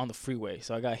on the freeway.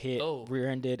 So I got hit,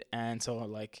 rear-ended, and so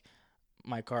like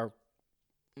my car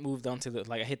moved onto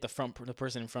I hit the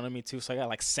person in front of me too, so I got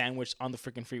like sandwiched on the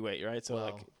freaking freeway, right? So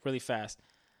like really fast,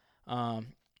 and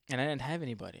I didn't have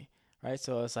anybody, right?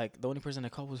 So it's like the only person I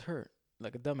called was her,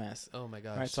 like a dumbass. Oh my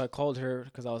gosh! Right? So I called her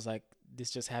because I was like, this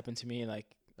just happened to me, like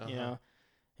and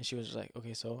she was just like,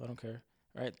 okay, so I don't care,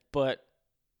 right? But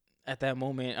at that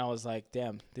moment, I was like,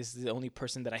 damn, this is the only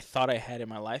person that I thought I had in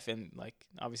my life, and like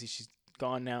obviously she's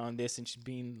gone now and this, and she's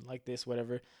being like this,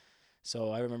 whatever.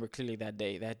 So I remember clearly that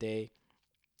day.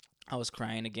 I was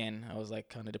crying again. I was like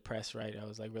kind of depressed, right? I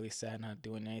was like really sad, not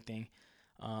doing anything.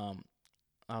 I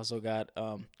also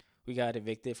we got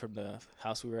evicted from the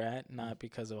house we were at, not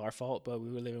because of our fault, but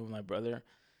we were living with my brother.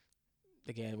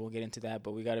 Again, we'll get into that,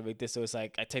 but we got evicted. So it's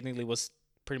like I technically was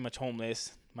pretty much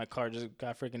homeless. My car just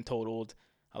got freaking totaled.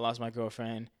 I lost my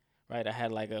girlfriend, right? I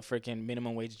had like a freaking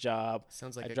minimum wage job.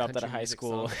 Sounds like I dropped out of high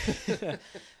school.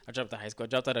 I dropped out of high school. I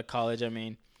dropped out of college. I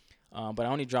mean, but I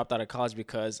only dropped out of college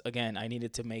because, again, I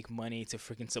needed to make money to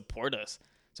freaking support us.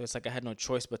 So it's like I had no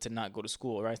choice but to not go to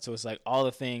school, right? So it's like all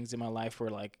the things in my life were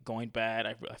like going bad.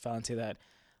 I fell into that.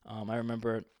 I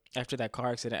remember after that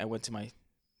car accident, I went to my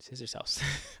sister's house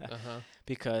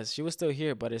because she was still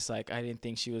here, but it's like I didn't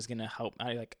think she was gonna help.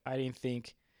 I didn't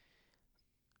think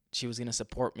she was gonna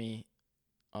support me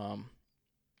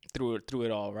through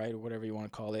it all, right? Or whatever you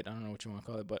want to call it. I don't know what you want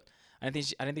to call it, but I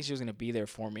didn't think she was gonna be there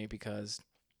for me because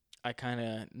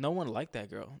no one liked that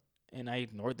girl, and I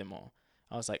ignored them all.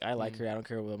 I was like, I like her. I don't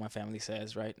care what my family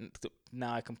says, right? And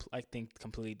now I think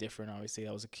completely different. Obviously,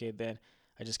 I was a kid then.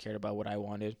 I just cared about what I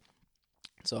wanted.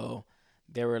 So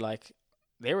they were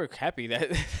happy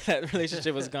that that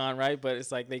relationship was gone, right? But it's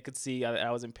like they could see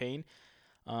I was in pain.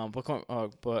 But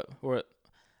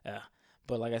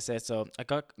like I said, so I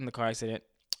got in the car accident.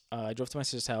 I drove to my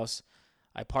sister's house.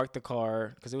 I parked the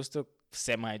car because it was still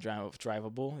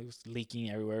semi-drivable. It was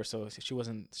leaking everywhere, so she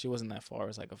wasn't that far. It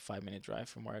was like a 5-minute drive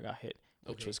from where I got hit,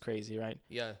 which was crazy, right?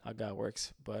 Yeah. How God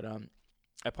works. But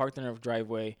I parked in her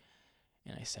driveway,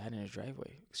 and I sat in her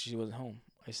driveway. She wasn't home.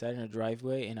 I sat in her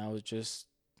driveway, and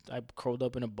I curled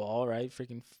up in a ball, right?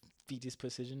 Freaking fetus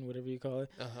position, whatever you call it.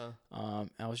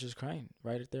 I was just crying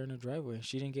right there in the driveway.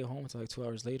 She didn't get home until like 2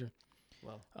 hours later.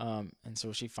 Wow. And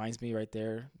so she finds me right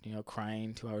there,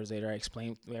 crying. 2 hours later, I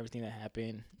explained everything that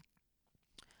happened.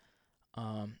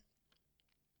 And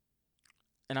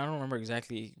I don't remember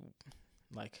exactly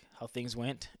like how things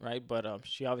went, right? But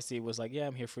she obviously was like, yeah,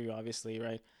 I'm here for you, obviously,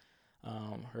 right?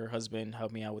 Her husband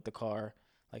helped me out with the car.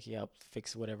 Like he helped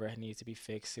fix whatever needed to be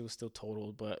fixed. It was still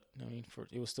totaled, but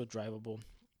it was still drivable.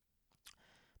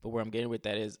 But where I'm getting with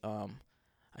that is,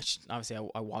 obviously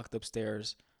I walked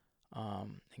upstairs,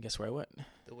 and guess where I went?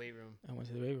 The weight room. I went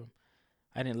to the weight room.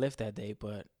 I didn't lift that day,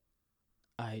 but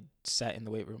I sat in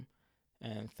the weight room,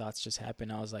 and thoughts just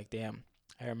happened. I was like, damn.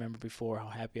 I remember before how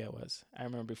happy I was. I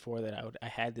remember before that I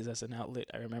had this as an outlet.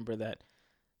 I remember that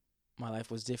my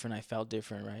life was different. I felt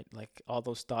different, right? Like all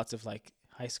those thoughts of like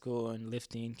high school and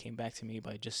lifting came back to me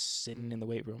by just sitting in the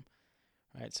weight room,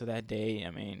 right? So that day,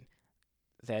 I mean,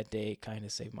 that day kind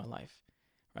of saved my life,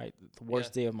 right? The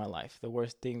worst day of my life, the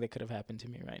worst thing that could have happened to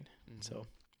me, right? Mm-hmm. So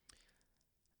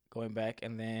going back,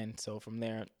 and then so from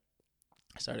there,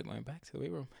 I started going back to the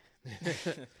weight room.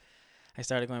 I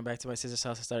started going back to my sister's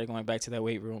house. I started going back to that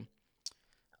weight room,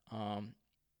 and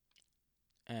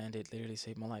it literally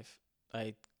saved my life.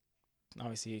 I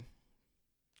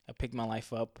picked my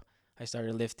life up. I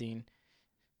started lifting.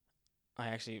 I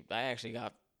actually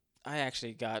got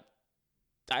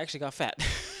fat.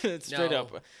 Straight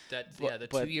up. The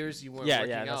 2 years you weren't yeah, working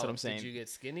yeah, that's out, what I'm saying. did you get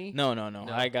skinny? No. No.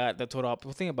 I got the total opposite.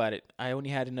 Well, think about it. I only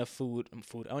had enough food.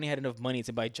 I only had enough money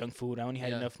to buy junk food. I only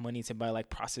had enough money to buy like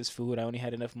processed food. I only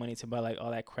had enough money to buy like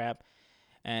all that crap.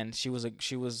 And she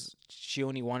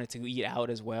only wanted to eat out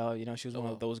as well. You know, she was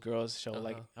one of those girls. So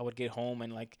like I would get home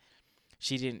and like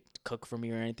she didn't cook for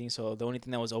me or anything. So the only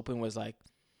thing that was open was like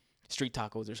street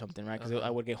tacos or something, right? Because I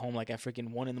would get home like at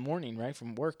freaking 1 a.m, right,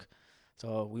 from work.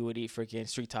 So we would eat freaking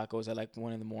street tacos at like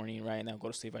 1 a.m, right, and then go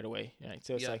to sleep right away, right?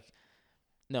 So it's like,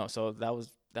 no. So that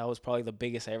was probably the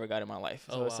biggest I ever got in my life.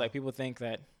 So it's like people think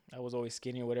that I was always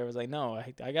skinny or whatever. It's like, no,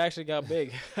 I actually got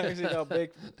big. I actually got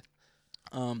big.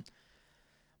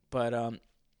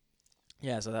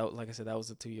 Yeah. So that, like I said, that was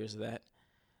the 2 years of that.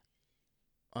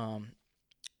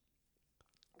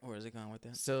 Where is it going with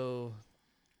that? So,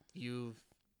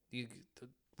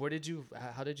 how did you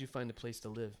find a place to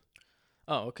live?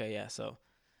 Oh, okay, yeah. So,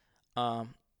 well,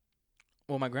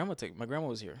 my grandma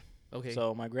was here. Okay.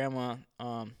 So my grandma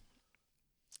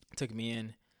took me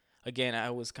in. Again, I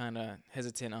was kind of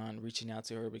hesitant on reaching out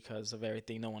to her because of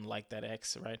everything. No one liked that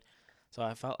ex, right? So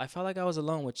I felt like I was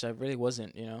alone, which I really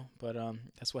wasn't, you know. But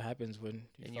that's what happens when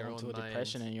you fall into a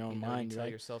depression in your own mind, you right?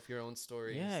 Tell yourself your own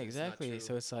stories. Yeah, exactly.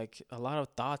 So it's like a lot of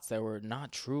thoughts that were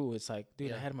not true. It's like,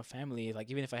 dude, I had my family. Like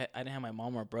even if I didn't have my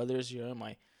mom or brothers, you know,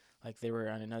 like they were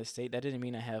on another state. That didn't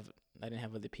mean I didn't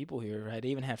have other people here, right? I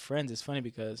even had friends. It's funny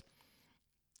because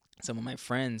some of my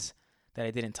friends that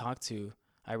I didn't talk to,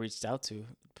 I reached out to,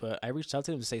 but I reached out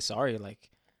to them to say sorry.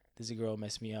 Like, this girl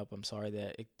messed me up. I'm sorry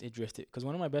that it drifted. Because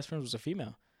one of my best friends was a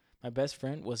female. My best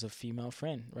friend was a female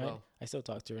friend, right? Wow. I still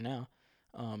talk to her now.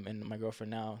 And my girlfriend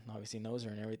now obviously knows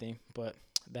her and everything. But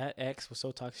that ex was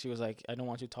so toxic. She was like, I don't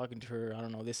want you talking to her. I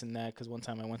don't know, this and that. Because one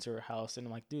time I went to her house and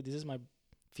I'm like, dude, this is my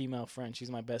female friend.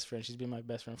 She's my best friend. She's been my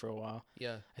best friend for a while.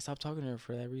 Yeah. I stopped talking to her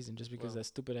for that reason, just because that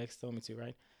stupid ex told me to,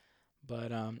 right? But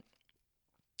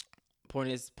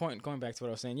going back to what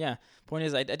I was saying. Yeah, point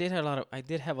is I did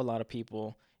have a lot of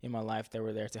people in my life that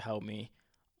were there to help me.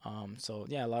 So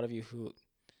yeah, a lot of you who,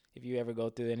 if you ever go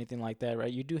through anything like that,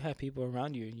 right, you do have people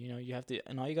around you. You know, you have to,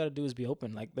 and all you got to do is be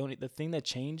open. Like the thing that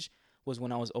changed was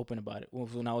when I was open about it.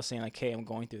 When I was saying like, hey, I'm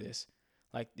going through this.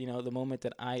 Like, you know, the moment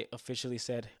that I officially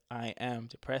said I am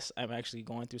depressed, I'm actually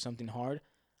going through something hard,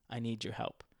 I need your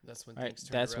help. That's when right?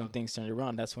 When things turned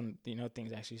around. That's when, you know,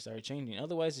 things actually started changing.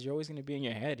 Otherwise, you're always going to be in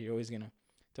your head. It's always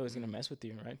going to mess with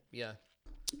you, right? Yeah.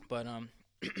 But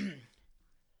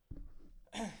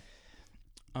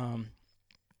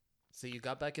so you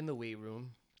got back in the weight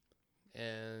room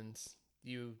and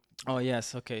you Oh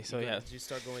yes, okay. So yeah. Did you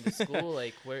start going to school?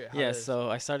 Like where so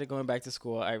I started going back to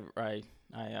school. I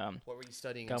what were you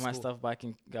studying? Got myself back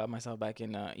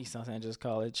in East Los Angeles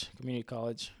College, community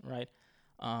college, right?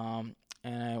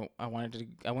 And I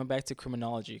went back to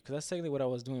criminology because that's technically what I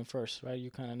was doing first, right? You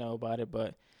kind of know about it,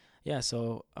 but yeah.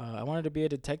 So I wanted to be a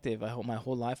detective. My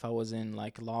whole life I was in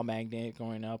like Law Magnet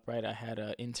growing up, right? I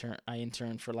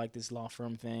interned for like this law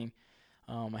firm thing.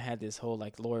 I had this whole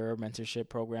like lawyer mentorship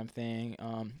program thing.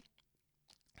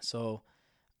 So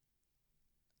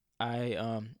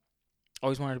I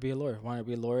always wanted to be a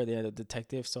lawyer. They had a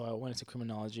detective, so I went into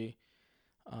criminology.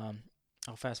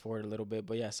 I'll fast forward a little bit,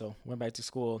 but yeah, so went back to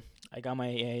school. I got my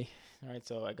AA, right?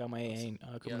 So I got my AA in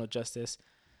criminal justice.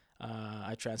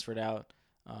 I transferred out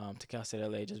to Cal State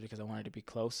LA just because I wanted to be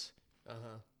close.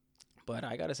 But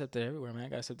I got accepted everywhere, man. I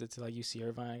got accepted to like UC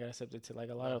Irvine. I got accepted to like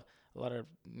a lot of other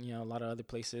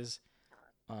places.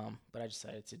 But I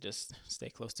decided to just stay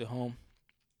close to home.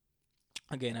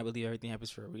 Again, I believe everything happens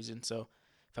for a reason. So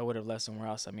if I would have left somewhere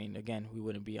else, I mean, again, we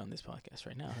wouldn't be on this podcast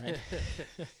right now, right?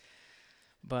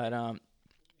 But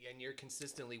and you're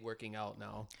consistently working out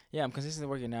now. Yeah, I'm consistently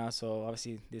working now. So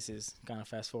obviously, this is kind of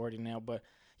fast forwarding now. But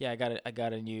yeah, I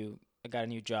got a new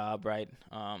job, right?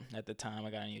 At the time,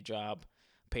 I got a new job,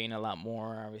 paying a lot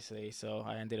more, obviously. So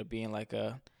I ended up being like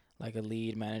a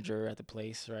lead manager at the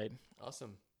place, right?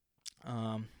 Awesome.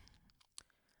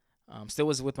 Still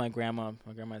was with my grandma.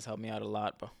 My grandma has helped me out a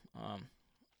lot,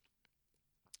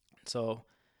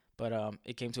 but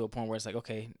it came to a point where it's like,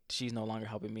 okay, she's no longer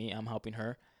helping me. I'm helping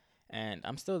her. and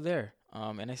I'm still there.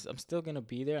 And I'm still gonna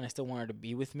be there, and I still want her to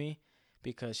be with me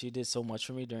because she did so much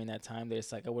for me during that time that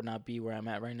it's like I would not be where I'm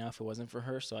at right now if it wasn't for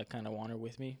her. So I kind of want her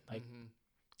with me, like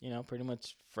pretty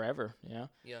much forever. Yeah.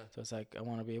 So it's like I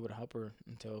want to be able to help her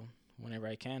until whenever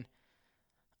I can.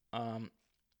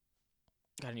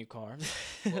 Got a new car.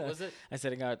 What was it? I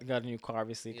said I got a new car,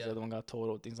 obviously, because the other one got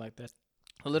totaled, things like that.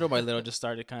 Little by little, just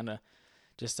started kind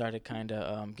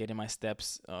of getting my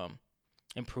steps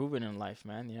improving in life,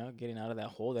 man. Getting out of that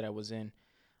hole that I was in.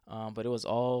 But it was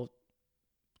all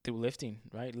through lifting,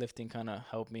 right? Lifting kind of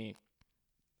helped me.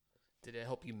 Did it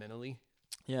help you mentally?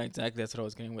 Yeah, exactly. That's what I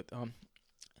was getting with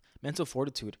mental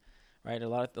fortitude, right? A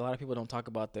lot of people don't talk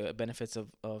about the benefits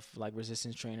of like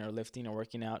resistance training or lifting or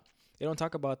working out. They don't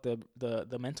talk about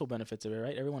the mental benefits of it,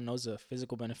 right? Everyone knows the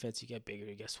physical benefits. You get bigger,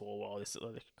 you get swole, all this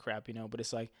other crap, But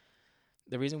it's like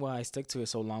the reason why I stuck to it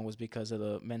so long was because of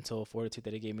the mental fortitude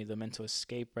that it gave me, the mental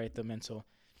escape, right? The mental,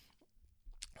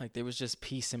 like there was just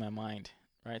peace in my mind,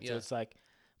 right? Yeah. So it's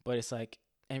like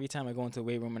every time I go into the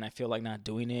weight room and I feel like not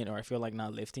doing it or I feel like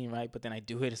not lifting, right? But then I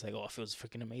do it, it's like, oh, it feels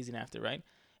freaking amazing after, right?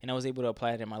 And I was able to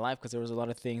apply it in my life because there was a lot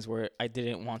of things where I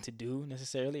didn't want to do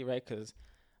necessarily, right? Because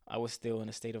I was still in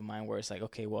a state of mind where it's like,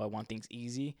 okay, well, I want things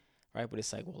easy, right? But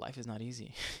it's like, well, life is not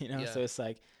easy, Yeah. So it's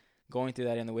like going through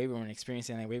that in the weight room and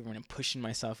experiencing that in the weight room and pushing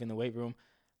myself in the weight room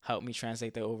helped me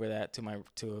translate that over that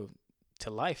to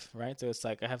life, right? So it's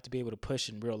like I have to be able to push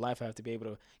in real life. I have to be able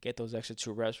to get those extra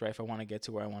 2 reps, right? If I want to get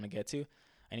to where I want to get to,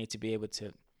 I need to be able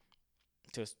to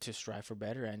strive for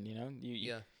better. And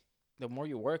the more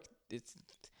you work,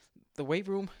 the weight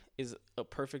room is a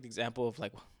perfect example of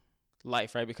like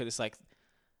life, right? Because it's like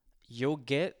you'll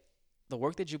get the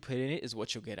work that you put in it is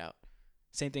what you'll get out.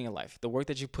 Same thing in life. The work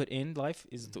that you put in life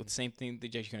is the same thing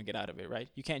that you're gonna get out of it, right?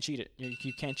 You can't cheat it.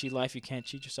 You can't cheat life. You can't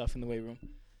cheat yourself in the weight room.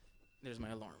 There's my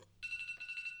alarm.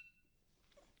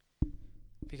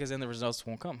 Because then the results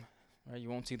won't come, right? You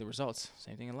won't see the results.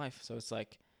 Same thing in life. So it's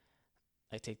like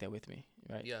I take that with me,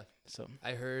 right? Yeah. So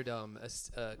I heard a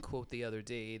quote the other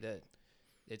day that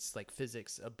it's like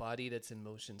physics. A body that's in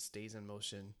motion stays in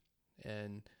motion.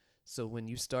 And so when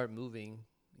you start moving,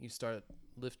 you start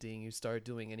lifting, you start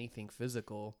doing anything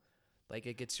physical, like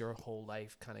it gets your whole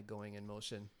life kind of going in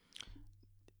motion.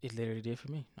 It literally did for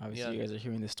me. Obviously, you guys are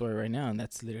hearing this story right now, and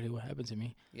that's literally what happened to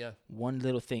me. Yeah. One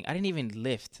little thing. I didn't even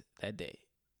lift that day.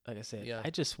 Like I said, Yeah. I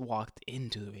just walked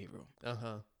into the weight room.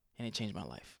 Uh-huh. And it changed my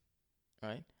life,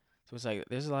 right? So it's like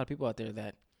there's a lot of people out there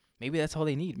that maybe that's all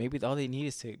they need. Maybe all they need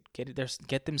is to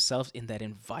get themselves in that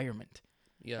environment.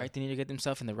 Yeah. Right? They need to get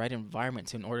themselves in the right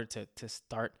environment in order to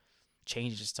start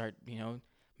change, to start,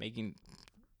 making,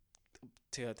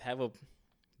 to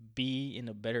be in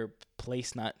a better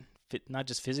place, not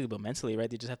just physically but mentally, right?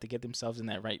 They just have to get themselves in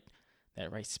that right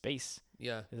space.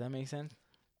 Yeah. Does that make sense?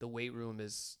 The weight room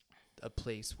is a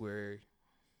place where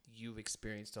you've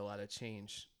experienced a lot of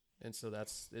change. And so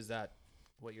is that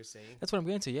what you're saying? That's what I'm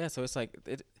getting to. Yeah. So it's like,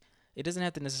 it doesn't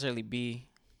have to necessarily be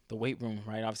the weight room,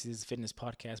 right? Obviously this is a fitness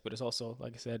podcast, but it's also,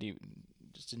 like I said, you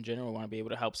just in general want to be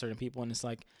able to help certain people. And it's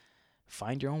like,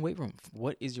 find your own weight room.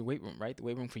 What is your weight room, right? The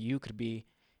weight room for you could be,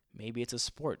 maybe it's a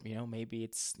sport, maybe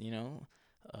it's,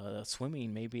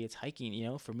 swimming, maybe it's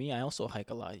hiking, For me, I also hike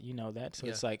a lot, that. So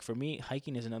it's like, for me,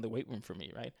 hiking is another weight room for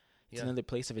me, right? It's another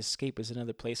place of escape. It's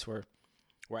another place where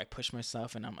I push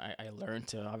myself and I learn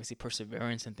to, obviously,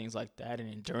 perseverance and things like that.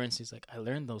 And endurance is like, I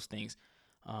learned those things.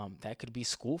 That could be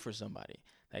school for somebody.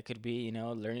 That could be,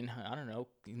 learning, I don't know,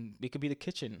 it could be the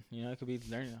kitchen, it could be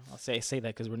learning, I'll say that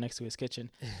because we're next to his kitchen,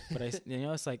 but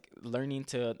it's like learning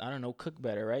to, I don't know, cook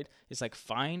better, right? It's like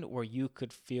find where you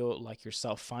could feel like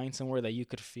yourself, find somewhere that you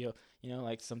could feel,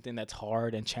 like something that's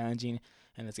hard and challenging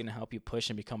and that's going to help you push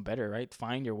and become better, right?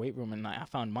 Find your weight room. And I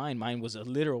found mine was a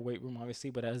literal weight room, obviously,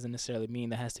 but that doesn't necessarily mean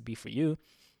that has to be for you.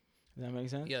 Does that make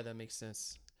sense? Yeah, that makes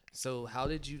sense. So how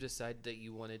did you decide that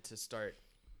you wanted to start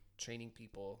training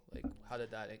people? Like, how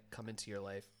did that come into your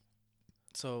life?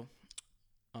 So,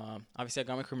 obviously I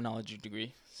got my criminology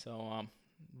degree, so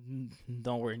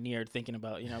nowhere near thinking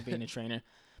about, being a trainer.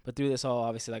 But through this all,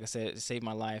 obviously, like I said, it saved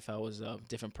my life. I was a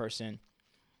different person.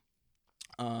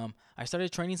 I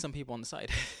started training some people on the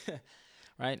side,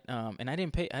 right? And I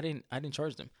didn't pay. I didn't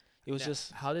charge them. It was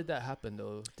just. How did that happen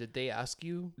though? Did they ask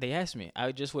you? They asked me.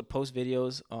 I just would post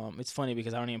videos. It's funny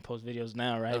because I don't even post videos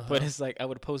now, right? Uh-huh. But it's like I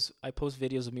post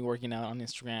videos of me working out on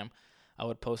Instagram. I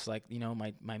would post like,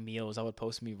 my meals. I would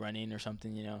post me running or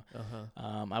something,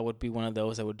 Uh-huh. I would be one of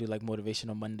those that would do like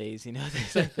motivational Mondays,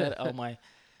 things like that. All my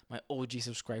OG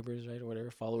subscribers, right, or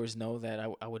whatever followers know that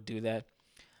I would do that.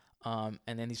 And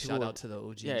then these Shout out to the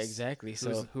OGs. Yeah, exactly.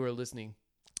 Who are listening.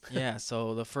 Yeah.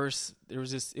 So it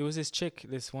was this chick,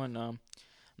 this one, I'm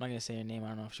not gonna say her name. I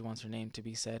don't know if she wants her name to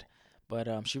be said, but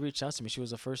she reached out to me. She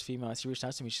was the first female. She reached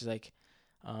out to me. She's like,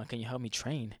 "Can you help me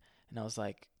train?" And I was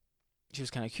like, she was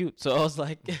kind of cute, so I was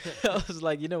like,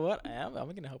 you know what? I'm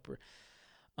gonna help her.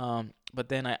 But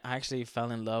then I actually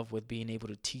fell in love with being able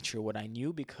to teach her what I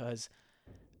knew because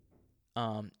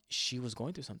she was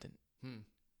going through something.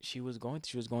 She was going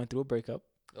through a breakup.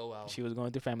 Oh wow. She was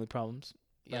going through family problems.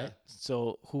 Yeah. Right?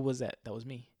 So who was that? That was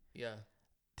me. Yeah.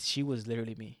 She was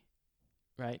literally me.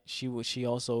 Right? She was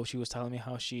telling me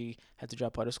how she had to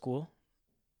drop out of school.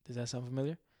 Does that sound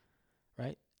familiar?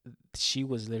 Right? She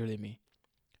was literally me.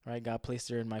 Right? God placed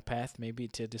her in my path maybe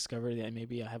to discover that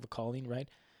maybe I have a calling, right?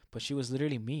 But she was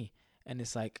literally me. And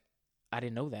it's like, I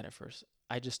didn't know that at first.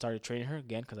 I just started training her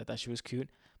again because I thought she was cute.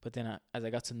 But then as I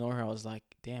got to know her, I was like,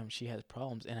 damn, she has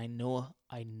problems. And I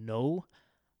know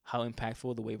how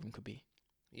impactful the weight room could be.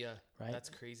 Yeah. Right? That's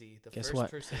crazy. Guess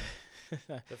what?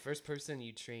 The first person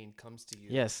you train comes to you.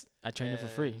 Yes. I trained her for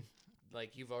free.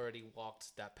 Like you've already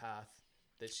walked that path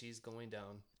that she's going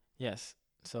down. Yes.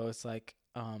 So it's like,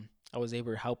 I was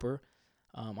able to help her.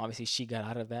 Obviously she got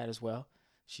out of that as well.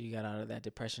 She got out of that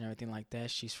depression and everything like that.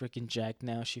 She's freaking jacked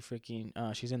now. She's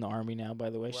in the Army now, by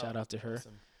the way. Wow, shout out to her.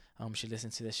 Awesome. She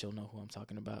listens to this. She'll know who I'm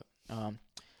talking about. And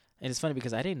it's funny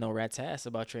because I didn't know rat's ass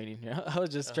about training. You know? I was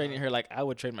just training her like I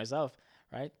would train myself,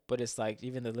 right? But it's like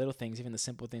even the little things, even the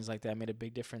simple things like that made a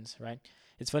big difference, right?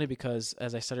 It's funny because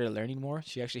as I started learning more,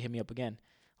 she actually hit me up again.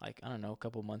 Like, I don't know, a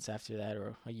couple months after that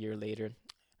or a year later.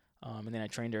 And then I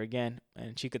trained her again,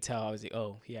 and she could tell I was like,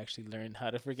 oh, he actually learned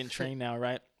how to freaking train now,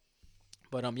 right?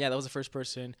 But yeah, that was the first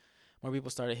person. More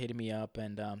people started hitting me up,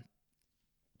 and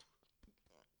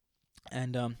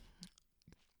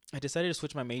I decided to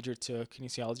switch my major to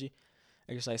kinesiology,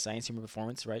 exercise science, human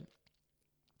performance, right?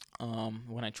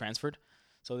 When I transferred.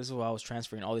 So this is while I was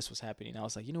transferring, all this was happening. I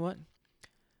was like, you know what?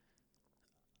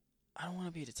 I don't want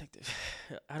to be a detective.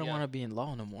 I don't want to be in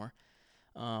law no more.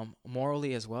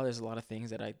 Morally as well, there's a lot of things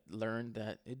that I learned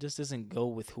that it just doesn't go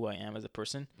with who I am as a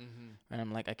person. And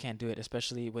I'm like, I can't do it,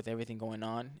 especially with everything going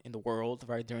on in the world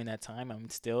right during that time. I'm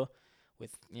still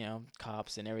with,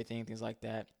 cops and everything, things like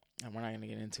that. And we're not going to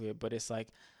get into it, but it's like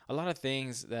a lot of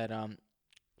things that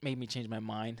made me change my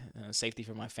mind, safety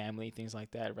for my family, things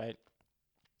like that, right?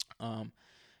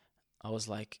 I was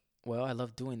like, well, I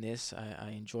love doing this.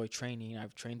 I enjoy training.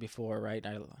 I've trained before, right?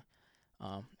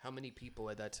 How many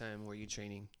people at that time were you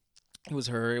training? It was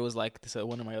her. It was like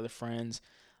one of my other friends,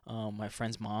 my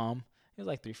friend's mom. It was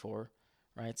like 3-4,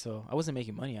 right? So I wasn't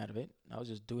making money out of it. I was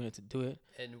just doing it to do it.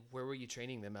 And where were you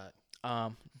training them at?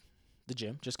 The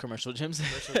gym, just commercial gyms.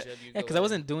 Commercial gym. Yeah, because I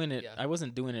wasn't doing it. Yeah. I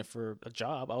wasn't doing it for a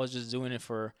job. I was just doing it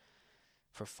for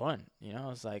fun. I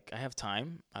was like, I have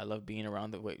time. I love being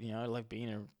around the weight. I like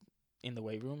being in the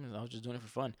weight room, and I was just doing it for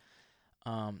fun.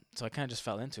 So I kind of just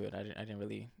fell into it. I didn't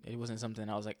really, it wasn't something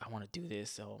I was like, I want to do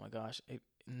this. Oh my gosh.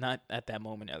 Not at that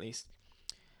moment, at least.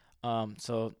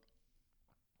 So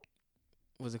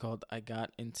what's it called? I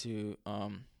got into,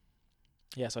 so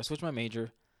I switched my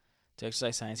major to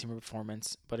exercise science, human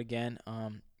performance. But again,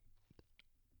 I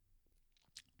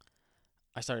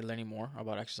started learning more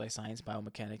about exercise science,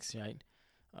 biomechanics, right?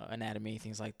 Anatomy,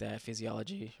 things like that,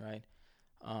 physiology, right?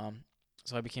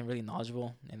 So I became really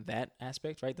knowledgeable in that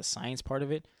aspect, right? The science part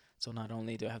of it. So not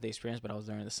only do I have the experience, but I was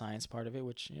learning the science part of it,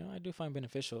 which, I do find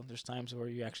beneficial. There's times where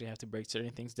you actually have to break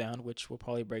certain things down, which we'll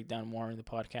probably break down more in the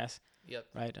podcast. Yep.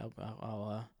 Right?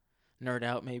 I'll nerd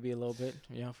out maybe a little bit,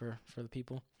 for the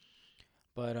people.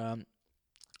 But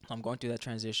I'm going through that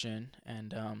transition.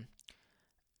 And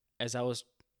as I was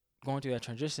going through that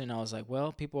transition, I was like,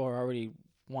 well, people are already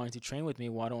wanting to train with me.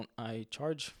 Why don't I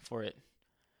charge for it?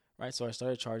 Right, so I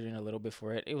started charging a little bit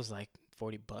for it. It was like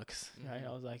 $40, right?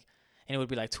 I was like, and it would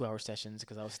be like 2-hour sessions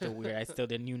because I was still weird. I still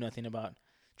didn't knew nothing about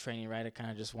training, right? I kind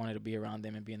of just wanted to be around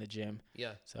them and be in the gym.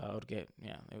 Yeah. So I would get,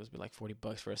 it would be like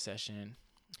 $40 for a session,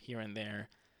 here and there.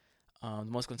 The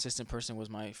most consistent person was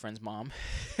my friend's mom.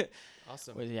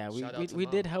 Awesome. But yeah, we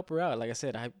did help her out. Like I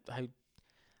said, I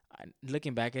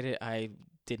looking back at it, I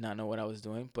did not know what I was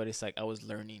doing, but it's like I was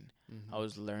learning. I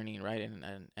was learning, right?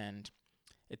 And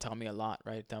it taught me a lot,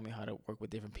 right? It taught me how to work with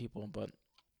different people. But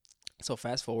so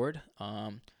fast forward,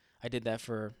 I did that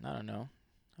for, I don't know,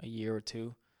 a year or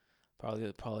two, probably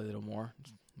a little more.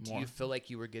 Do you feel like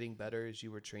you were getting better as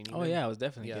you were training? Oh, yeah, I was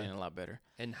definitely getting a lot better.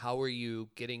 And how were you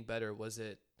getting better?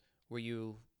 Were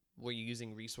you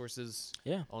using resources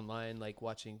online, like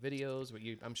watching videos?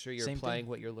 I'm sure you're applying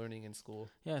what you're learning in school.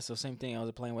 Yeah, so same thing. I was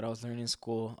applying what I was learning in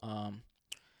school.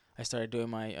 I started doing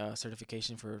my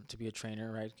certification to be a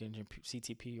trainer, right? Getting your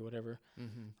CTP or whatever.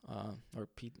 Or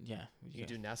P. Yeah. You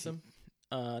do NASM?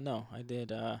 No, I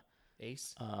did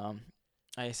ACE.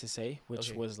 ISSA, which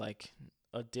Okay. was like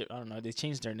I don't know. They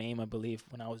changed their name, I believe,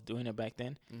 when I was doing it back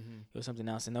then. Mm-hmm. It was something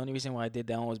else, and the only reason why I did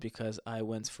that one was because I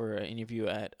went for an interview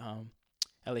at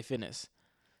LA Fitness.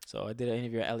 So I did an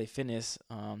interview at LA Fitness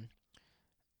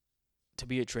to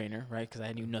be a trainer, right? Because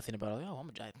I knew nothing about it.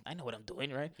 Like, I know what I'm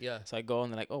doing, right? Yeah. So I go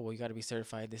and they're like, oh, well, you got to be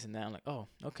certified, this and that. I'm like, oh,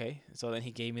 okay. So then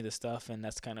he gave me the stuff, and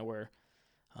that's kind of where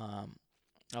I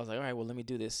was like, all right, well, let me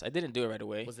do this. I didn't do it right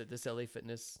away. Was it this LA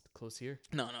Fitness close here?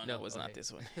 No, No, it was not okay.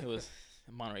 this one. It was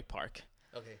in Monterey Park.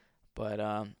 Okay.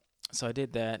 But so I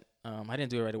did that. I didn't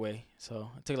do it right away.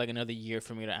 So it took like another year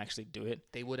for me to actually do it.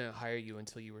 They wouldn't hire you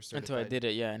until you were certified. Until I did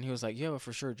it, yeah. And he was like, "You have a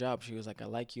for sure job." She was like, "I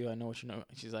like you. I know what you know."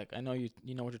 She's like, "I know you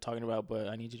know what you're talking about, but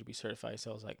I need you to be certified."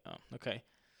 So I was like, "Oh, okay."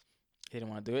 He didn't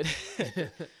want to do it,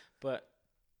 but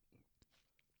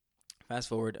fast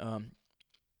forward,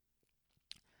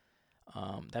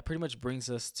 that pretty much brings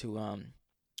us to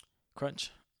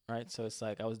Crunch, right? So it's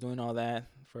like I was doing all that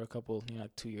for a couple,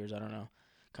 like 2 years, I don't know,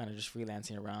 kind of just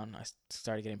freelancing around. I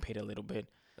started getting paid a little bit.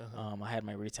 Uh-huh. I had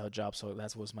my retail job, so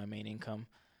that was my main income.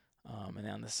 And then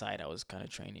on the side, I was kind of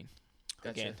training.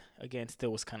 Gotcha. Again,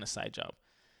 still was kind of side job.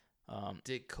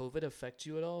 Did COVID affect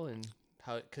you at all? And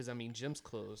how? Because I mean, gyms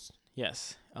closed.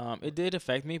 Yes, it did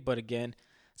affect me, but again,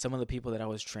 some of the people that I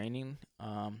was training,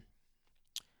 I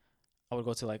would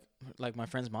go to like my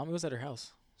friend's mom. It was at her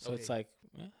house, so it's Okay. like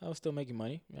I was still making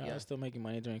money. I Yeah. was still making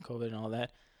money during COVID and all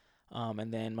that.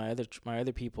 And then my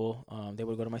other people, they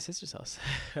would go to my sister's house,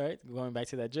 right? Going back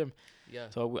to that gym. Yeah.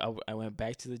 So I went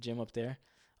back to the gym up there,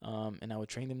 and I would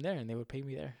train them there, and they would pay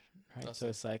me there, right? So Awesome.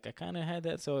 it's like I kind of had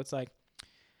that. So it's like,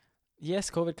 yes,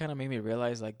 COVID kind of made me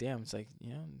realize, like, damn, it's like,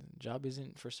 the job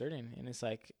isn't for certain, and it's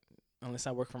like, unless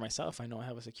I work for myself, I know I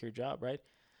have a secure job, right?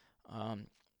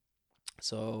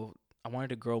 So I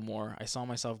wanted to grow more. I saw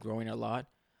myself growing a lot.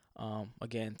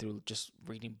 Again, through just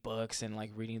reading books and like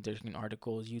reading different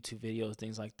articles, YouTube videos,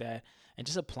 things like that, and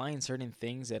just applying certain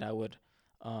things that I would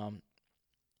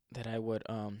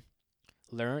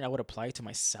learn. I would apply to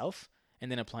myself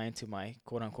and then applying to my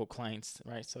quote unquote clients,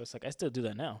 right? So it's like I still do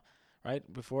that now, right?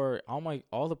 Before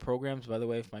all the programs, by the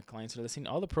way, if my clients are listening,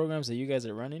 all the programs that you guys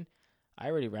are running, I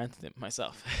already ran through them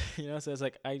myself. So it's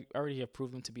like I already have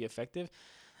proved them to be effective.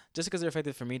 Just because they're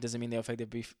effective for me doesn't mean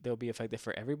they'll be effective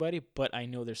for everybody, but I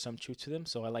know there's some truth to them.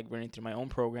 So I like running through my own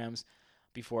programs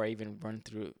before I even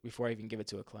give it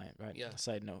to a client, right? Yeah.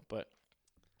 Side note. But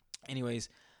anyways,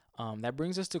 that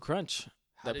brings us to Crunch.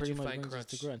 How That did you pretty much find brings us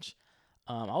to Crunch?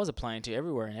 Crunch. I was applying to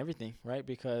everywhere and everything, right?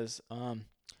 Because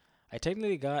I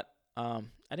technically got I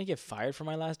didn't get fired from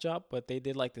my last job, but they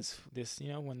did like this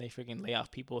when they freaking lay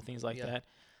off people, things like Yeah. that.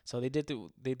 So they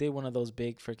did one of those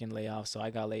big freaking layoffs. So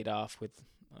I got laid off with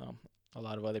a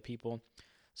lot of other people.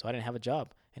 So I didn't have a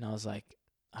job, and I was like,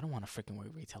 I don't want to freaking work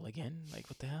retail again. Like,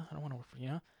 what the hell? I don't want to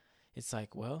work. It's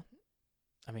like, well,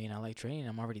 I mean, I like training.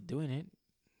 I'm already doing it.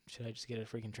 Should I just get a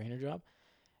freaking trainer job?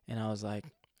 And I was like,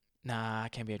 nah, I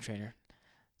can't be a trainer.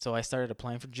 So I started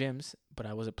applying for gyms, but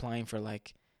I was applying for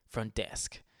like front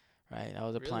desk, right? I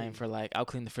was applying Really? for like, I'll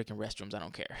clean the freaking restrooms. I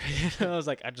don't care. I was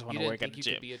like, I just want You to didn't work at think the you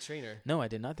gym. could be a trainer? No, I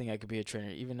did not think I could be a trainer,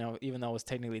 even though I was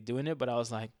technically doing it. But I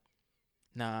was like,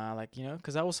 nah, like,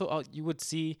 because you would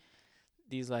see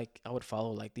these, like, I would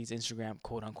follow like these Instagram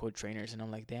quote unquote trainers, and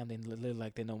I'm like, damn, they live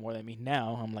like they know more than me.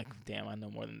 Now I'm like, damn, I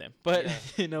know more than them. But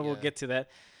Yeah. we'll Yeah. get to that.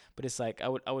 But it's like I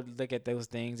would look at those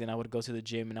things, and I would go to the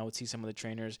gym, and I would see some of the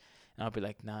trainers, and I'll be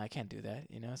like, nah, I can't do that.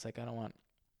 It's like I don't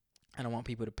want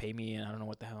people to pay me, and I don't know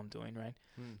what the hell I'm doing, right?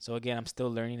 So again, I'm still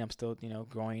learning, I'm still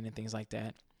growing and things like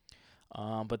that.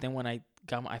 But then when I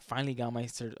finally got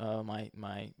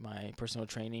my personal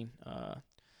training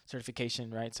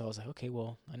certification, right? So I was like, okay,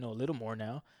 well, I know a little more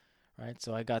now, right?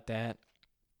 So I got that.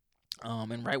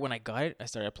 And right when I got it, I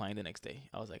started applying the next day.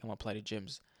 I was like, I'm gonna apply to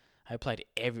gyms. I applied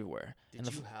everywhere.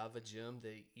 Did you have a gym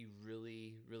that you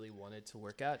really, really wanted to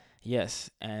work at?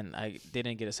 Yes, and I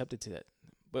didn't get accepted to that.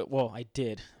 But well, I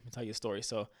did. Let me tell you a story.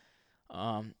 So,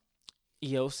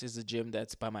 EOS is a gym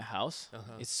that's by my house.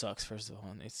 Uh-huh. It sucks, first of all,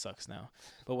 and it sucks now.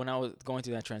 But when I was going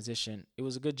through that transition, it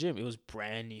was a good gym. It was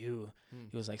brand new.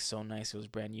 It was like so nice. It was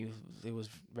brand new. It was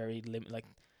very like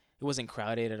it wasn't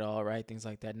crowded at all, right? Things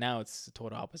like that. Now it's the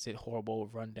total opposite. Horrible,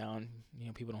 run down.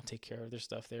 People don't take care of their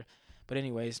stuff there. But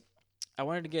anyways, I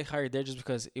wanted to get hired there just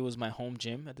because it was my home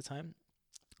gym at the time.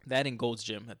 That and Gold's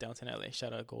Gym at downtown LA.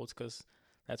 Shout out Gold's because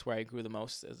that's where I grew the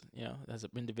most as an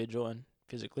individual and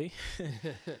physically.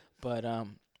 But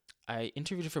I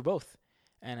interviewed for both,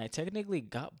 and I technically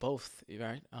got both,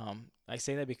 right? I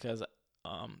say that because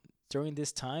during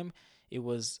this time it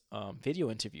was video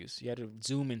interviews. You had to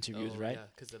Zoom interviews, right? Yeah,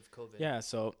 because of COVID. Yeah.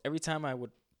 So every time I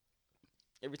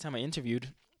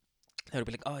interviewed, they would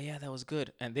be like, "Oh yeah, that was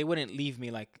good," and they wouldn't leave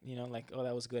me like, like, "Oh,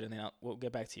 that was good," and then we'll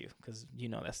get back to you, because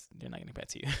that's they're not getting back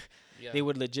to you. Yeah. They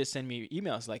would legit send me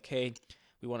emails like, "Hey,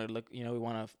 we want to look, we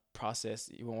want to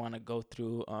process, we want to go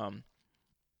through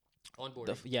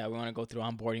Onboarding. we want to go through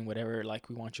onboarding, whatever. Like,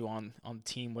 we want you on the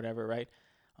team, whatever, right?"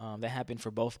 That happened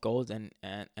for both Gold and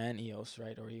EOS,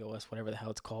 right, or EOS, whatever the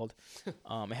hell it's called.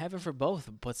 It happened for both,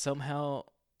 but somehow,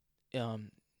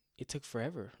 it took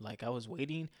forever. Like, I was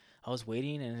waiting,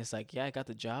 and it's like, yeah, I got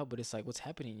the job, but it's like, what's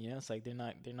happening? It's like they're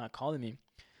not calling me.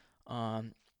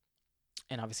 And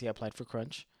obviously, I applied for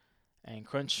Crunch, and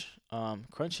Crunch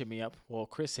hit me up. Well,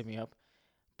 Chris hit me up,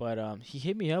 but he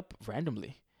hit me up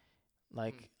randomly.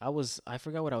 Like, I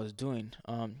forgot what I was doing.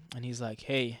 And he's like,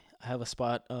 "Hey, I have a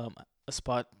spot. If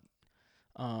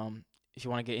you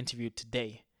want to get interviewed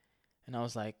today." And I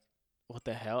was like, what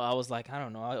the hell? I was like, I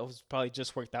don't know. I was probably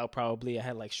just worked out. Probably I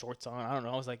had like shorts on. I don't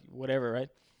know. I was like, whatever, right?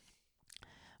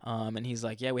 And he's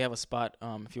like, "Yeah, we have a spot.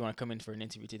 If you want to come in for an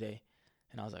interview today."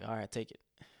 And I was like, "All right, take it."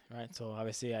 Right. So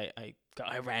obviously, I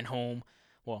ran home.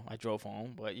 Well, I drove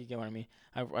home, but you get what I mean.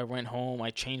 I went home. I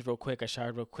changed real quick. I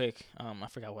showered real quick. I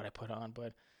forgot what I put on,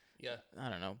 but Yeah. I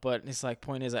don't know. But it's like,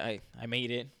 point is, I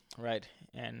made it, right?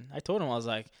 And I told him, I was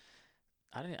like,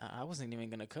 I wasn't even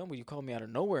gonna come, but you called me out of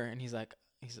nowhere. And he's like,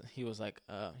 he was like,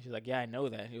 "Yeah, I know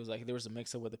that." He was like, "There was a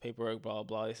mix up with the paperwork, blah, blah,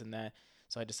 blah, this and that.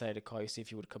 So I decided to call you, see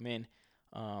if you would come in."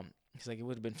 He's like, "It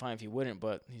would have been fine if you wouldn't,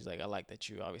 but," he's like, "I like that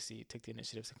you obviously took the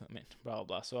initiative to come in, blah, blah,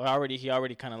 blah." So he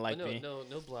already kind of liked me. No,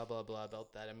 blah blah blah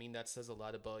about that. I mean, that says a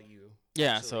lot about you.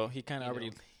 Yeah. Actually, So he kind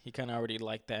of already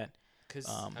liked that. Because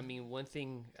I mean, one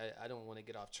thing, I don't want to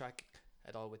get off track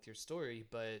at all with your story,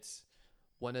 but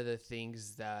one of the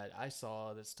things that I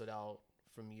saw that stood out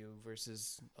from you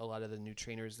versus a lot of the new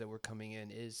trainers that were coming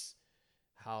in is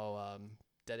how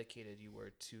dedicated you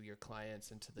were to your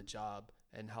clients and to the job,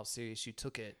 and how serious you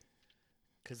took it.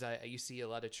 Because you see a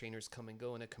lot of trainers come and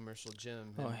go in a commercial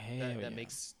gym. Oh, hell that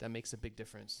yeah. makes a big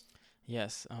difference.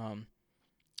 Yes.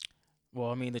 Well,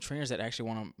 I mean, the trainers that actually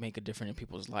want to make a difference in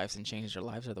people's lives and change their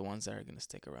lives are the ones that are going to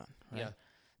stick around, right? Yeah.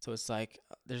 So it's like,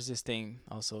 there's this thing,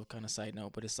 also kind of side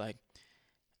note, but it's like,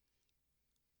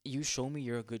 you show me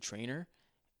you're a good trainer,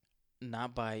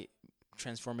 not by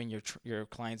transforming your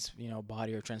client's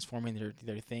body, or transforming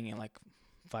their thing in like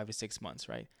 5 to 6 months,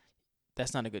 right?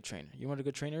 That's not a good trainer. You know what a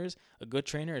good trainer is? A good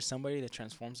trainer is somebody that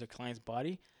transforms their client's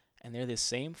body, and they're the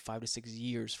same 5 to 6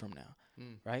 years from now,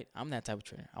 right? I'm that type of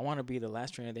trainer. I want to be the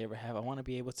last trainer they ever have. I want to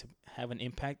be able to have an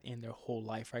impact in their whole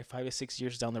life, right? 5 to 6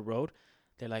 years down the road,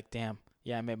 they're like, "Damn,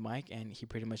 yeah, I met Mike, and he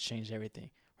pretty much changed everything,"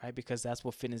 right? Because that's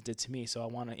what fitness did to me. So I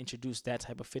want to introduce that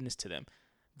type of fitness to them.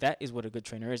 That is what a good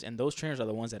trainer is, and those trainers are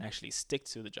the ones that actually stick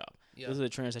to the job. Yeah. Those are the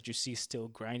trainers that you see still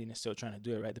grinding and still trying to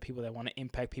do it, right? The people that want to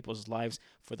impact people's lives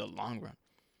for the long run.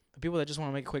 The people that just want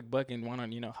to make a quick buck and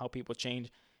want to, help people change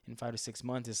in 5 to 6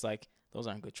 months, it's like, those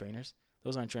aren't good trainers.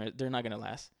 Those aren't trainers. They're not gonna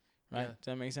last, right? Yeah. Does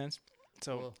that make sense?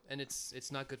 So, well, and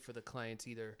it's not good for the clients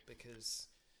either, because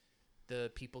the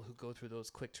people who go through those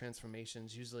quick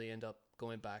transformations usually end up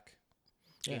going back,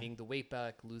 gaining the weight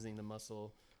back, losing the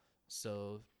muscle.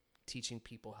 So teaching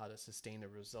people how to sustain the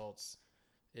results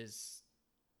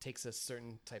takes a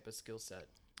certain type of skill set.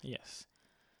 Yes.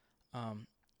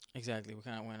 Exactly. We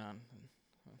kind of went on.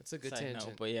 That's a good tangent.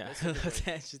 Note, but yeah,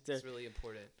 tangent there. It's really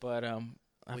important. But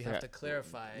we have to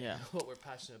clarify what we're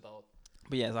passionate about.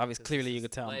 But yeah, obviously, clearly you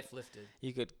could tell. Life lifted.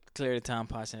 You could clearly tell I'm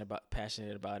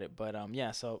passionate about it. But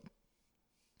yeah, so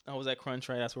I was at Crunch,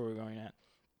 right? That's where we're going at.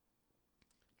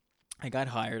 I got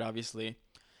hired, obviously,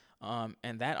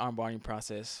 and that onboarding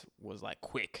process was like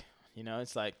quick.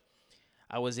 It's like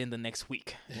I was in the next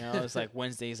week. It's like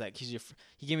Wednesday. He's like, he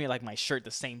gave me like my shirt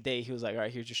the same day. He was like, "All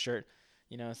right, here's your shirt."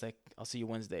 It's like, "I'll see you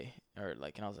Wednesday," or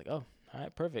like, and I was like, "Oh, all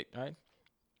right, perfect, all right."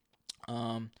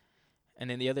 And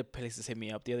then the other places hit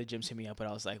me up. The other gyms hit me up, but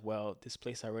I was like, "Well, this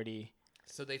place already."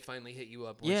 So they finally hit you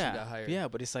up once you got hired. Yeah,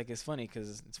 but it's like, it's funny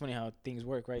because it's funny how things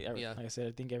work, right? Yeah. Like I said,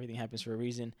 I think everything happens for a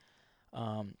reason.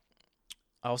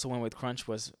 I also went with Crunch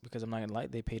was because, I'm not gonna lie,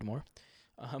 they paid more.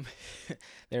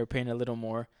 They were paying a little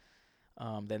more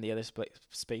than the other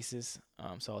spaces.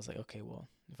 So I was like, okay, well,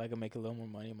 if I can make a little more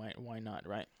money, why not,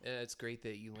 right? Yeah, it's great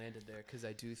that you landed there, because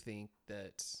I do think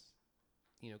that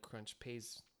Crunch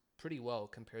pays pretty well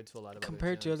compared to a lot of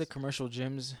other commercial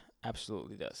gyms.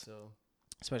 Absolutely does. So,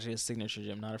 especially a signature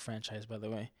gym, not a franchise, by the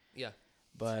way. Yeah.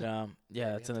 But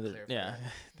yeah, that's another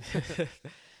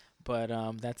But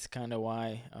that's kind of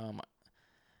why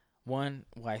why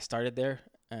I started there,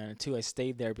 and two, I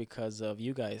stayed there because of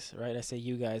you guys, right? I say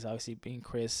you guys, obviously being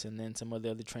Chris, and then some of the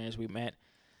other trainers we met.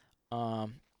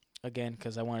 Again,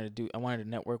 because I wanted to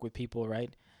network with people,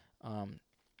 right?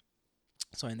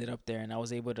 So I ended up there, and I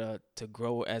was able to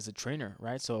grow as a trainer,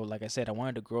 right? So like I said, I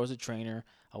wanted to grow as a trainer.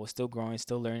 I was still growing,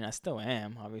 still learning. I still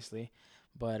am, obviously,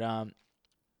 but I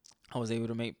was able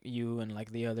to make you and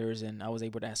like the others, and I was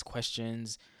able to ask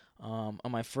questions. One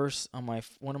of my first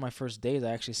days,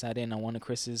 I actually sat in on one of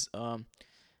Chris's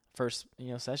first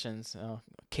sessions,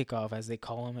 kickoff as they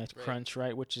call them at Right. Crunch,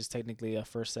 right? Which is technically a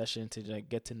first session to like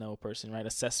get to know a person, right?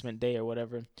 Assessment day or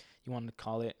whatever you want to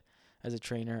call it as a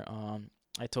trainer.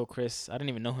 I told Chris, I didn't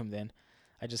even know him then.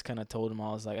 I just kind of told him,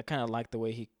 I was like, I kind of liked the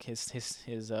way his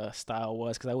style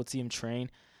was, because I would see him train.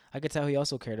 I could tell he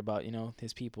also cared about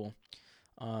his people.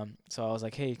 So I was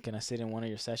like, hey, can I sit in one of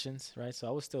your sessions, right? So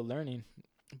I was still learning,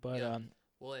 but Yeah.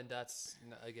 Well, and that's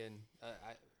again,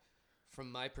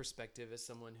 from my perspective as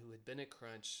someone who had been at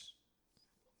Crunch,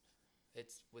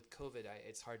 it's with COVID,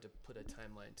 it's hard to put a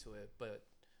timeline to it. But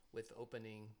with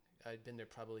opening, I'd been there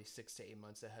probably 6 to 8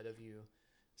 months ahead of you,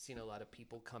 seen a lot of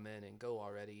people come in and go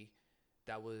already.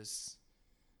 That was,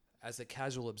 as a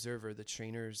casual observer, the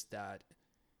trainers that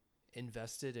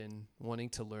invested in wanting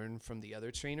to learn from the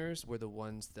other trainers were the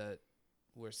ones that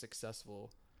were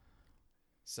successful.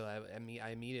 So I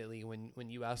immediately, when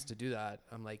you asked to do that,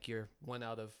 I'm like, you're one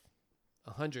out of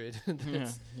 100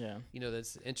 that's yeah.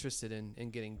 that's interested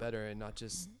in getting better, and not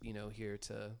just here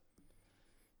to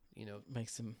Make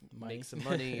some money. make some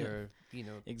money, or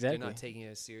Exactly. they're not taking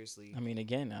it seriously. I mean,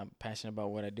 again, I'm passionate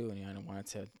about what I do, and I wanted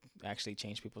to actually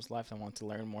change people's lives. I want to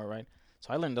learn more, right?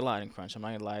 So I learned a lot in Crunch. I'm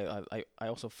not gonna lie. I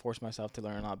also forced myself to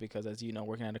learn a lot, because, as you know,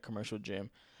 working at a commercial gym,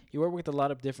 you work with a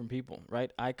lot of different people,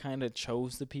 right? I kind of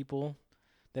chose the people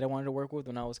that I wanted to work with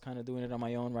when I was kind of doing it on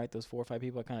my own, right? Those 4 or 5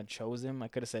 people, I kind of chose them. I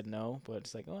could have said no, but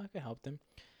it's like, oh, I can help them.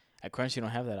 At Crunch, you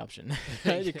don't have that option.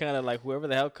 Right? You're kind of like, whoever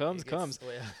the hell comes, comes.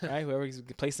 Right? Whoever is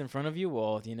placed in front of you,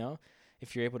 well,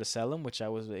 if you're able to sell them, which I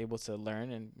was able to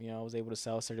learn, and, I was able to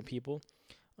sell certain people,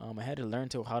 I had to learn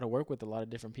how to work with a lot of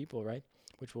different people, right?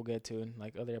 Which we'll get to in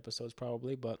like other episodes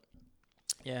probably. But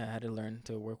yeah, I had to learn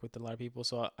to work with a lot of people.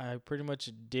 So I pretty much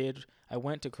I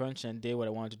went to Crunch and did what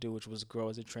I wanted to do, which was grow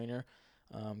as a trainer,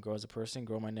 grow as a person,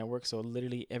 grow my network. So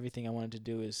literally everything I wanted to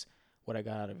do is what I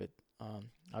got out of it.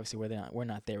 Obviously we're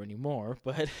not there anymore,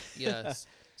 but Yes.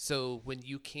 So when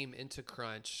you came into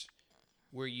Crunch,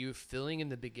 were you feeling in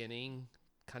the beginning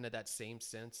kind of that same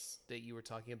sense that you were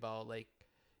talking about, like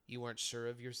you weren't sure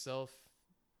of yourself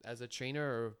as a trainer,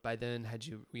 or by then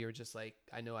you were just like,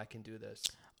 I know I can do this?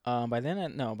 By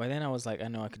then I was like, I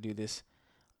know I could do this.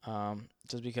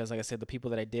 Just because, like I said, the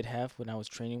people that I did have when I was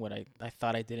training, what I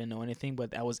thought I didn't know anything,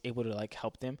 but I was able to like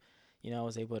help them. I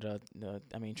was able to,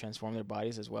 transform their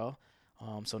bodies as well.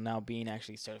 So now being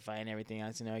actually certified and everything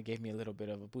else, it gave me a little bit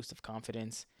of a boost of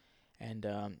confidence, and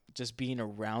just being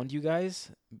around you guys,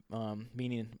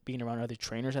 meaning being around other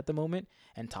trainers at the moment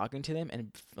and talking to them,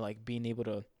 and like being able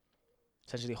to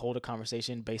essentially hold a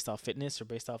conversation based off fitness or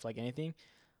based off like anything,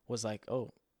 was like,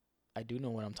 oh, I do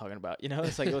know what I'm talking about.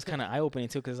 It's like, it was kind of eye opening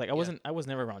too, because like I was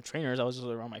never around trainers. I was just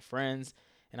around my friends,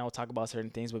 and I would talk about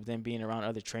certain things. But then being around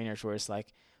other trainers, where it's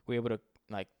like we're able to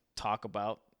like talk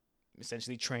about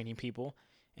essentially training people,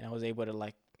 and I was able to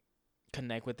like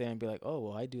connect with them and be like, oh,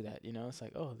 well, I do that. It's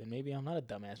like, oh, then maybe I'm not a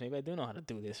dumbass. Maybe I do know how to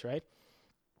do this, right?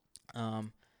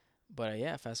 But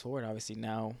yeah, fast forward. Obviously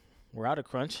now we're out of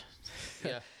Crunch.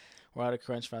 Yeah. We're out of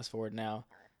Crunch. Fast forward now.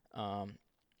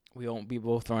 We won't be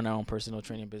both run our own personal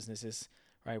training businesses,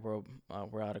 right? We're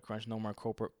out of Crunch. No more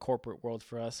corporate world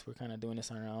for us. We're kind of doing this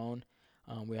on our own.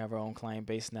 We have our own client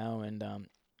base now, and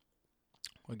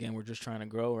again, we're just trying to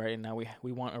grow, right? And now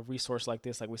we want a resource like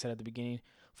this, like we said at the beginning,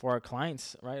 for our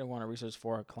clients, right? I want a resource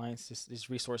for our clients. This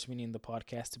resource meaning the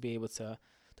podcast, to be able to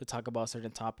talk about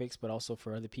certain topics, but also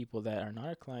for other people that are not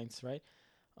our clients, right?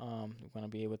 We want to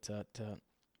be able to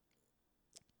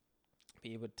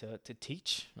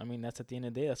teach. I mean, that's at the end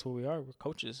of the day, that's what we are. We're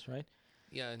coaches, right?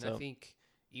 Yeah, and I think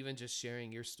even just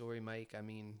sharing your story, Mike, I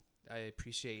mean, I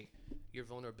appreciate your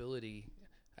vulnerability.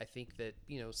 I think that,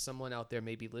 someone out there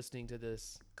may be listening to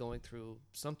this, going through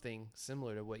something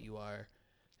similar to what you are,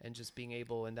 and just being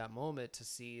able in that moment to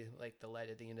see like the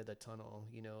light at the end of the tunnel,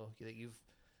 that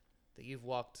you've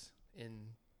walked in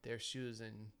their shoes,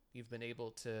 and you've been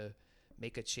able to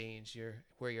make a change. You're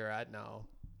where you're at now.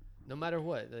 No matter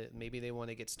what, maybe they want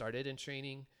to get started in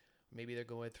training. Maybe they're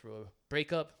going through a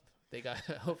breakup.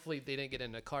 Hopefully they didn't get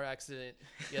in a car accident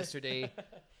yesterday,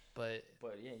 but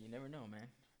yeah, you never know, man.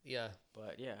 Yeah.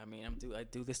 But yeah, I mean, I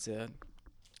do this to,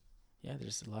 yeah,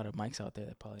 there's a lot of mics out there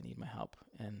that probably need my help.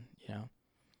 And,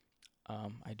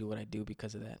 I do what I do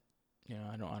because of that.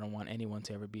 I don't want anyone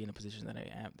to ever be in a position that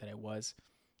I was.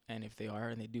 And if they are,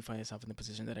 and they do find themselves in the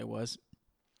position that I was,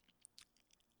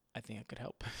 I think I could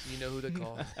help. You know who to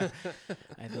call.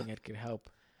 I think it could help,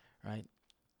 right?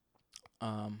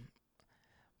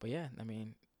 But yeah, I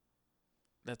mean,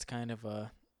 that's kind of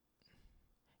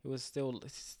it's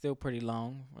still pretty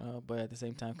long, but at the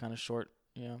same time kind of short,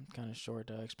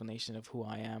 explanation of who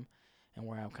I am and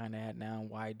where I'm kind of at now and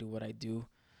why I do what I do.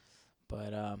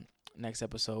 But next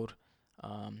episode,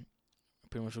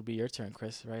 pretty much will be your turn,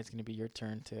 Chris, right? It's going to be your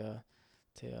turn to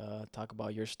talk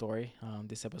about your story.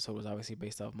 This episode was obviously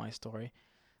based off my story.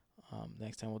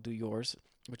 Next time we'll do yours,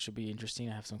 which should be interesting.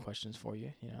 I have some questions for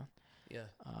you, Yeah.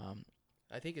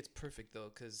 I think it's perfect though,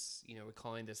 because we're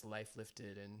calling this Life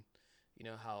Lifted, and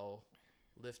how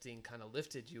lifting kind of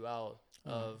lifted you out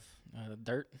of the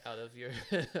dirt, out of your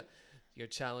your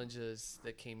challenges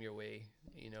that came your way.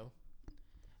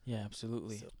 Yeah,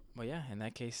 absolutely. So, but yeah, in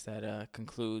that case, that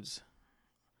concludes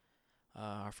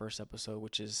our first episode,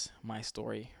 which is my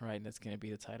story, right? That's going to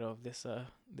be the title of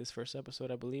this first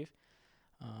episode, I believe,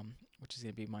 which is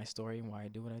going to be my story and why I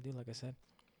do what I do, like I said.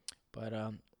 But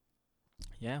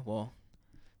yeah, well,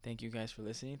 thank you guys for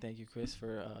listening. Thank you, Chris,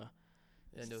 for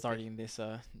starting this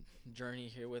journey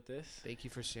here with this. Thank you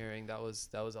for sharing. That was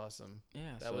awesome.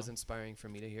 Yeah, that was inspiring for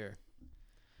me to hear.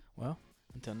 Well,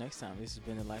 until next time, this has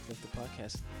been the Life Lifted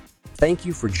Podcast. Thank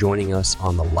you for joining us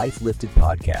on the Life Lifted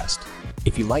Podcast.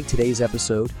 If you liked today's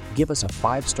episode, give us a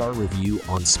 5-star review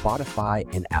on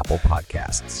Spotify and Apple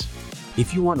Podcasts.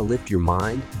 If you want to lift your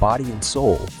mind, body, and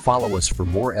soul, follow us for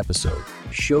more episodes.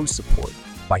 Show support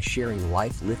by sharing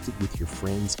Life Lifted with your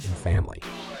friends and family.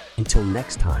 Until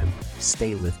next time,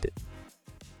 stay lifted.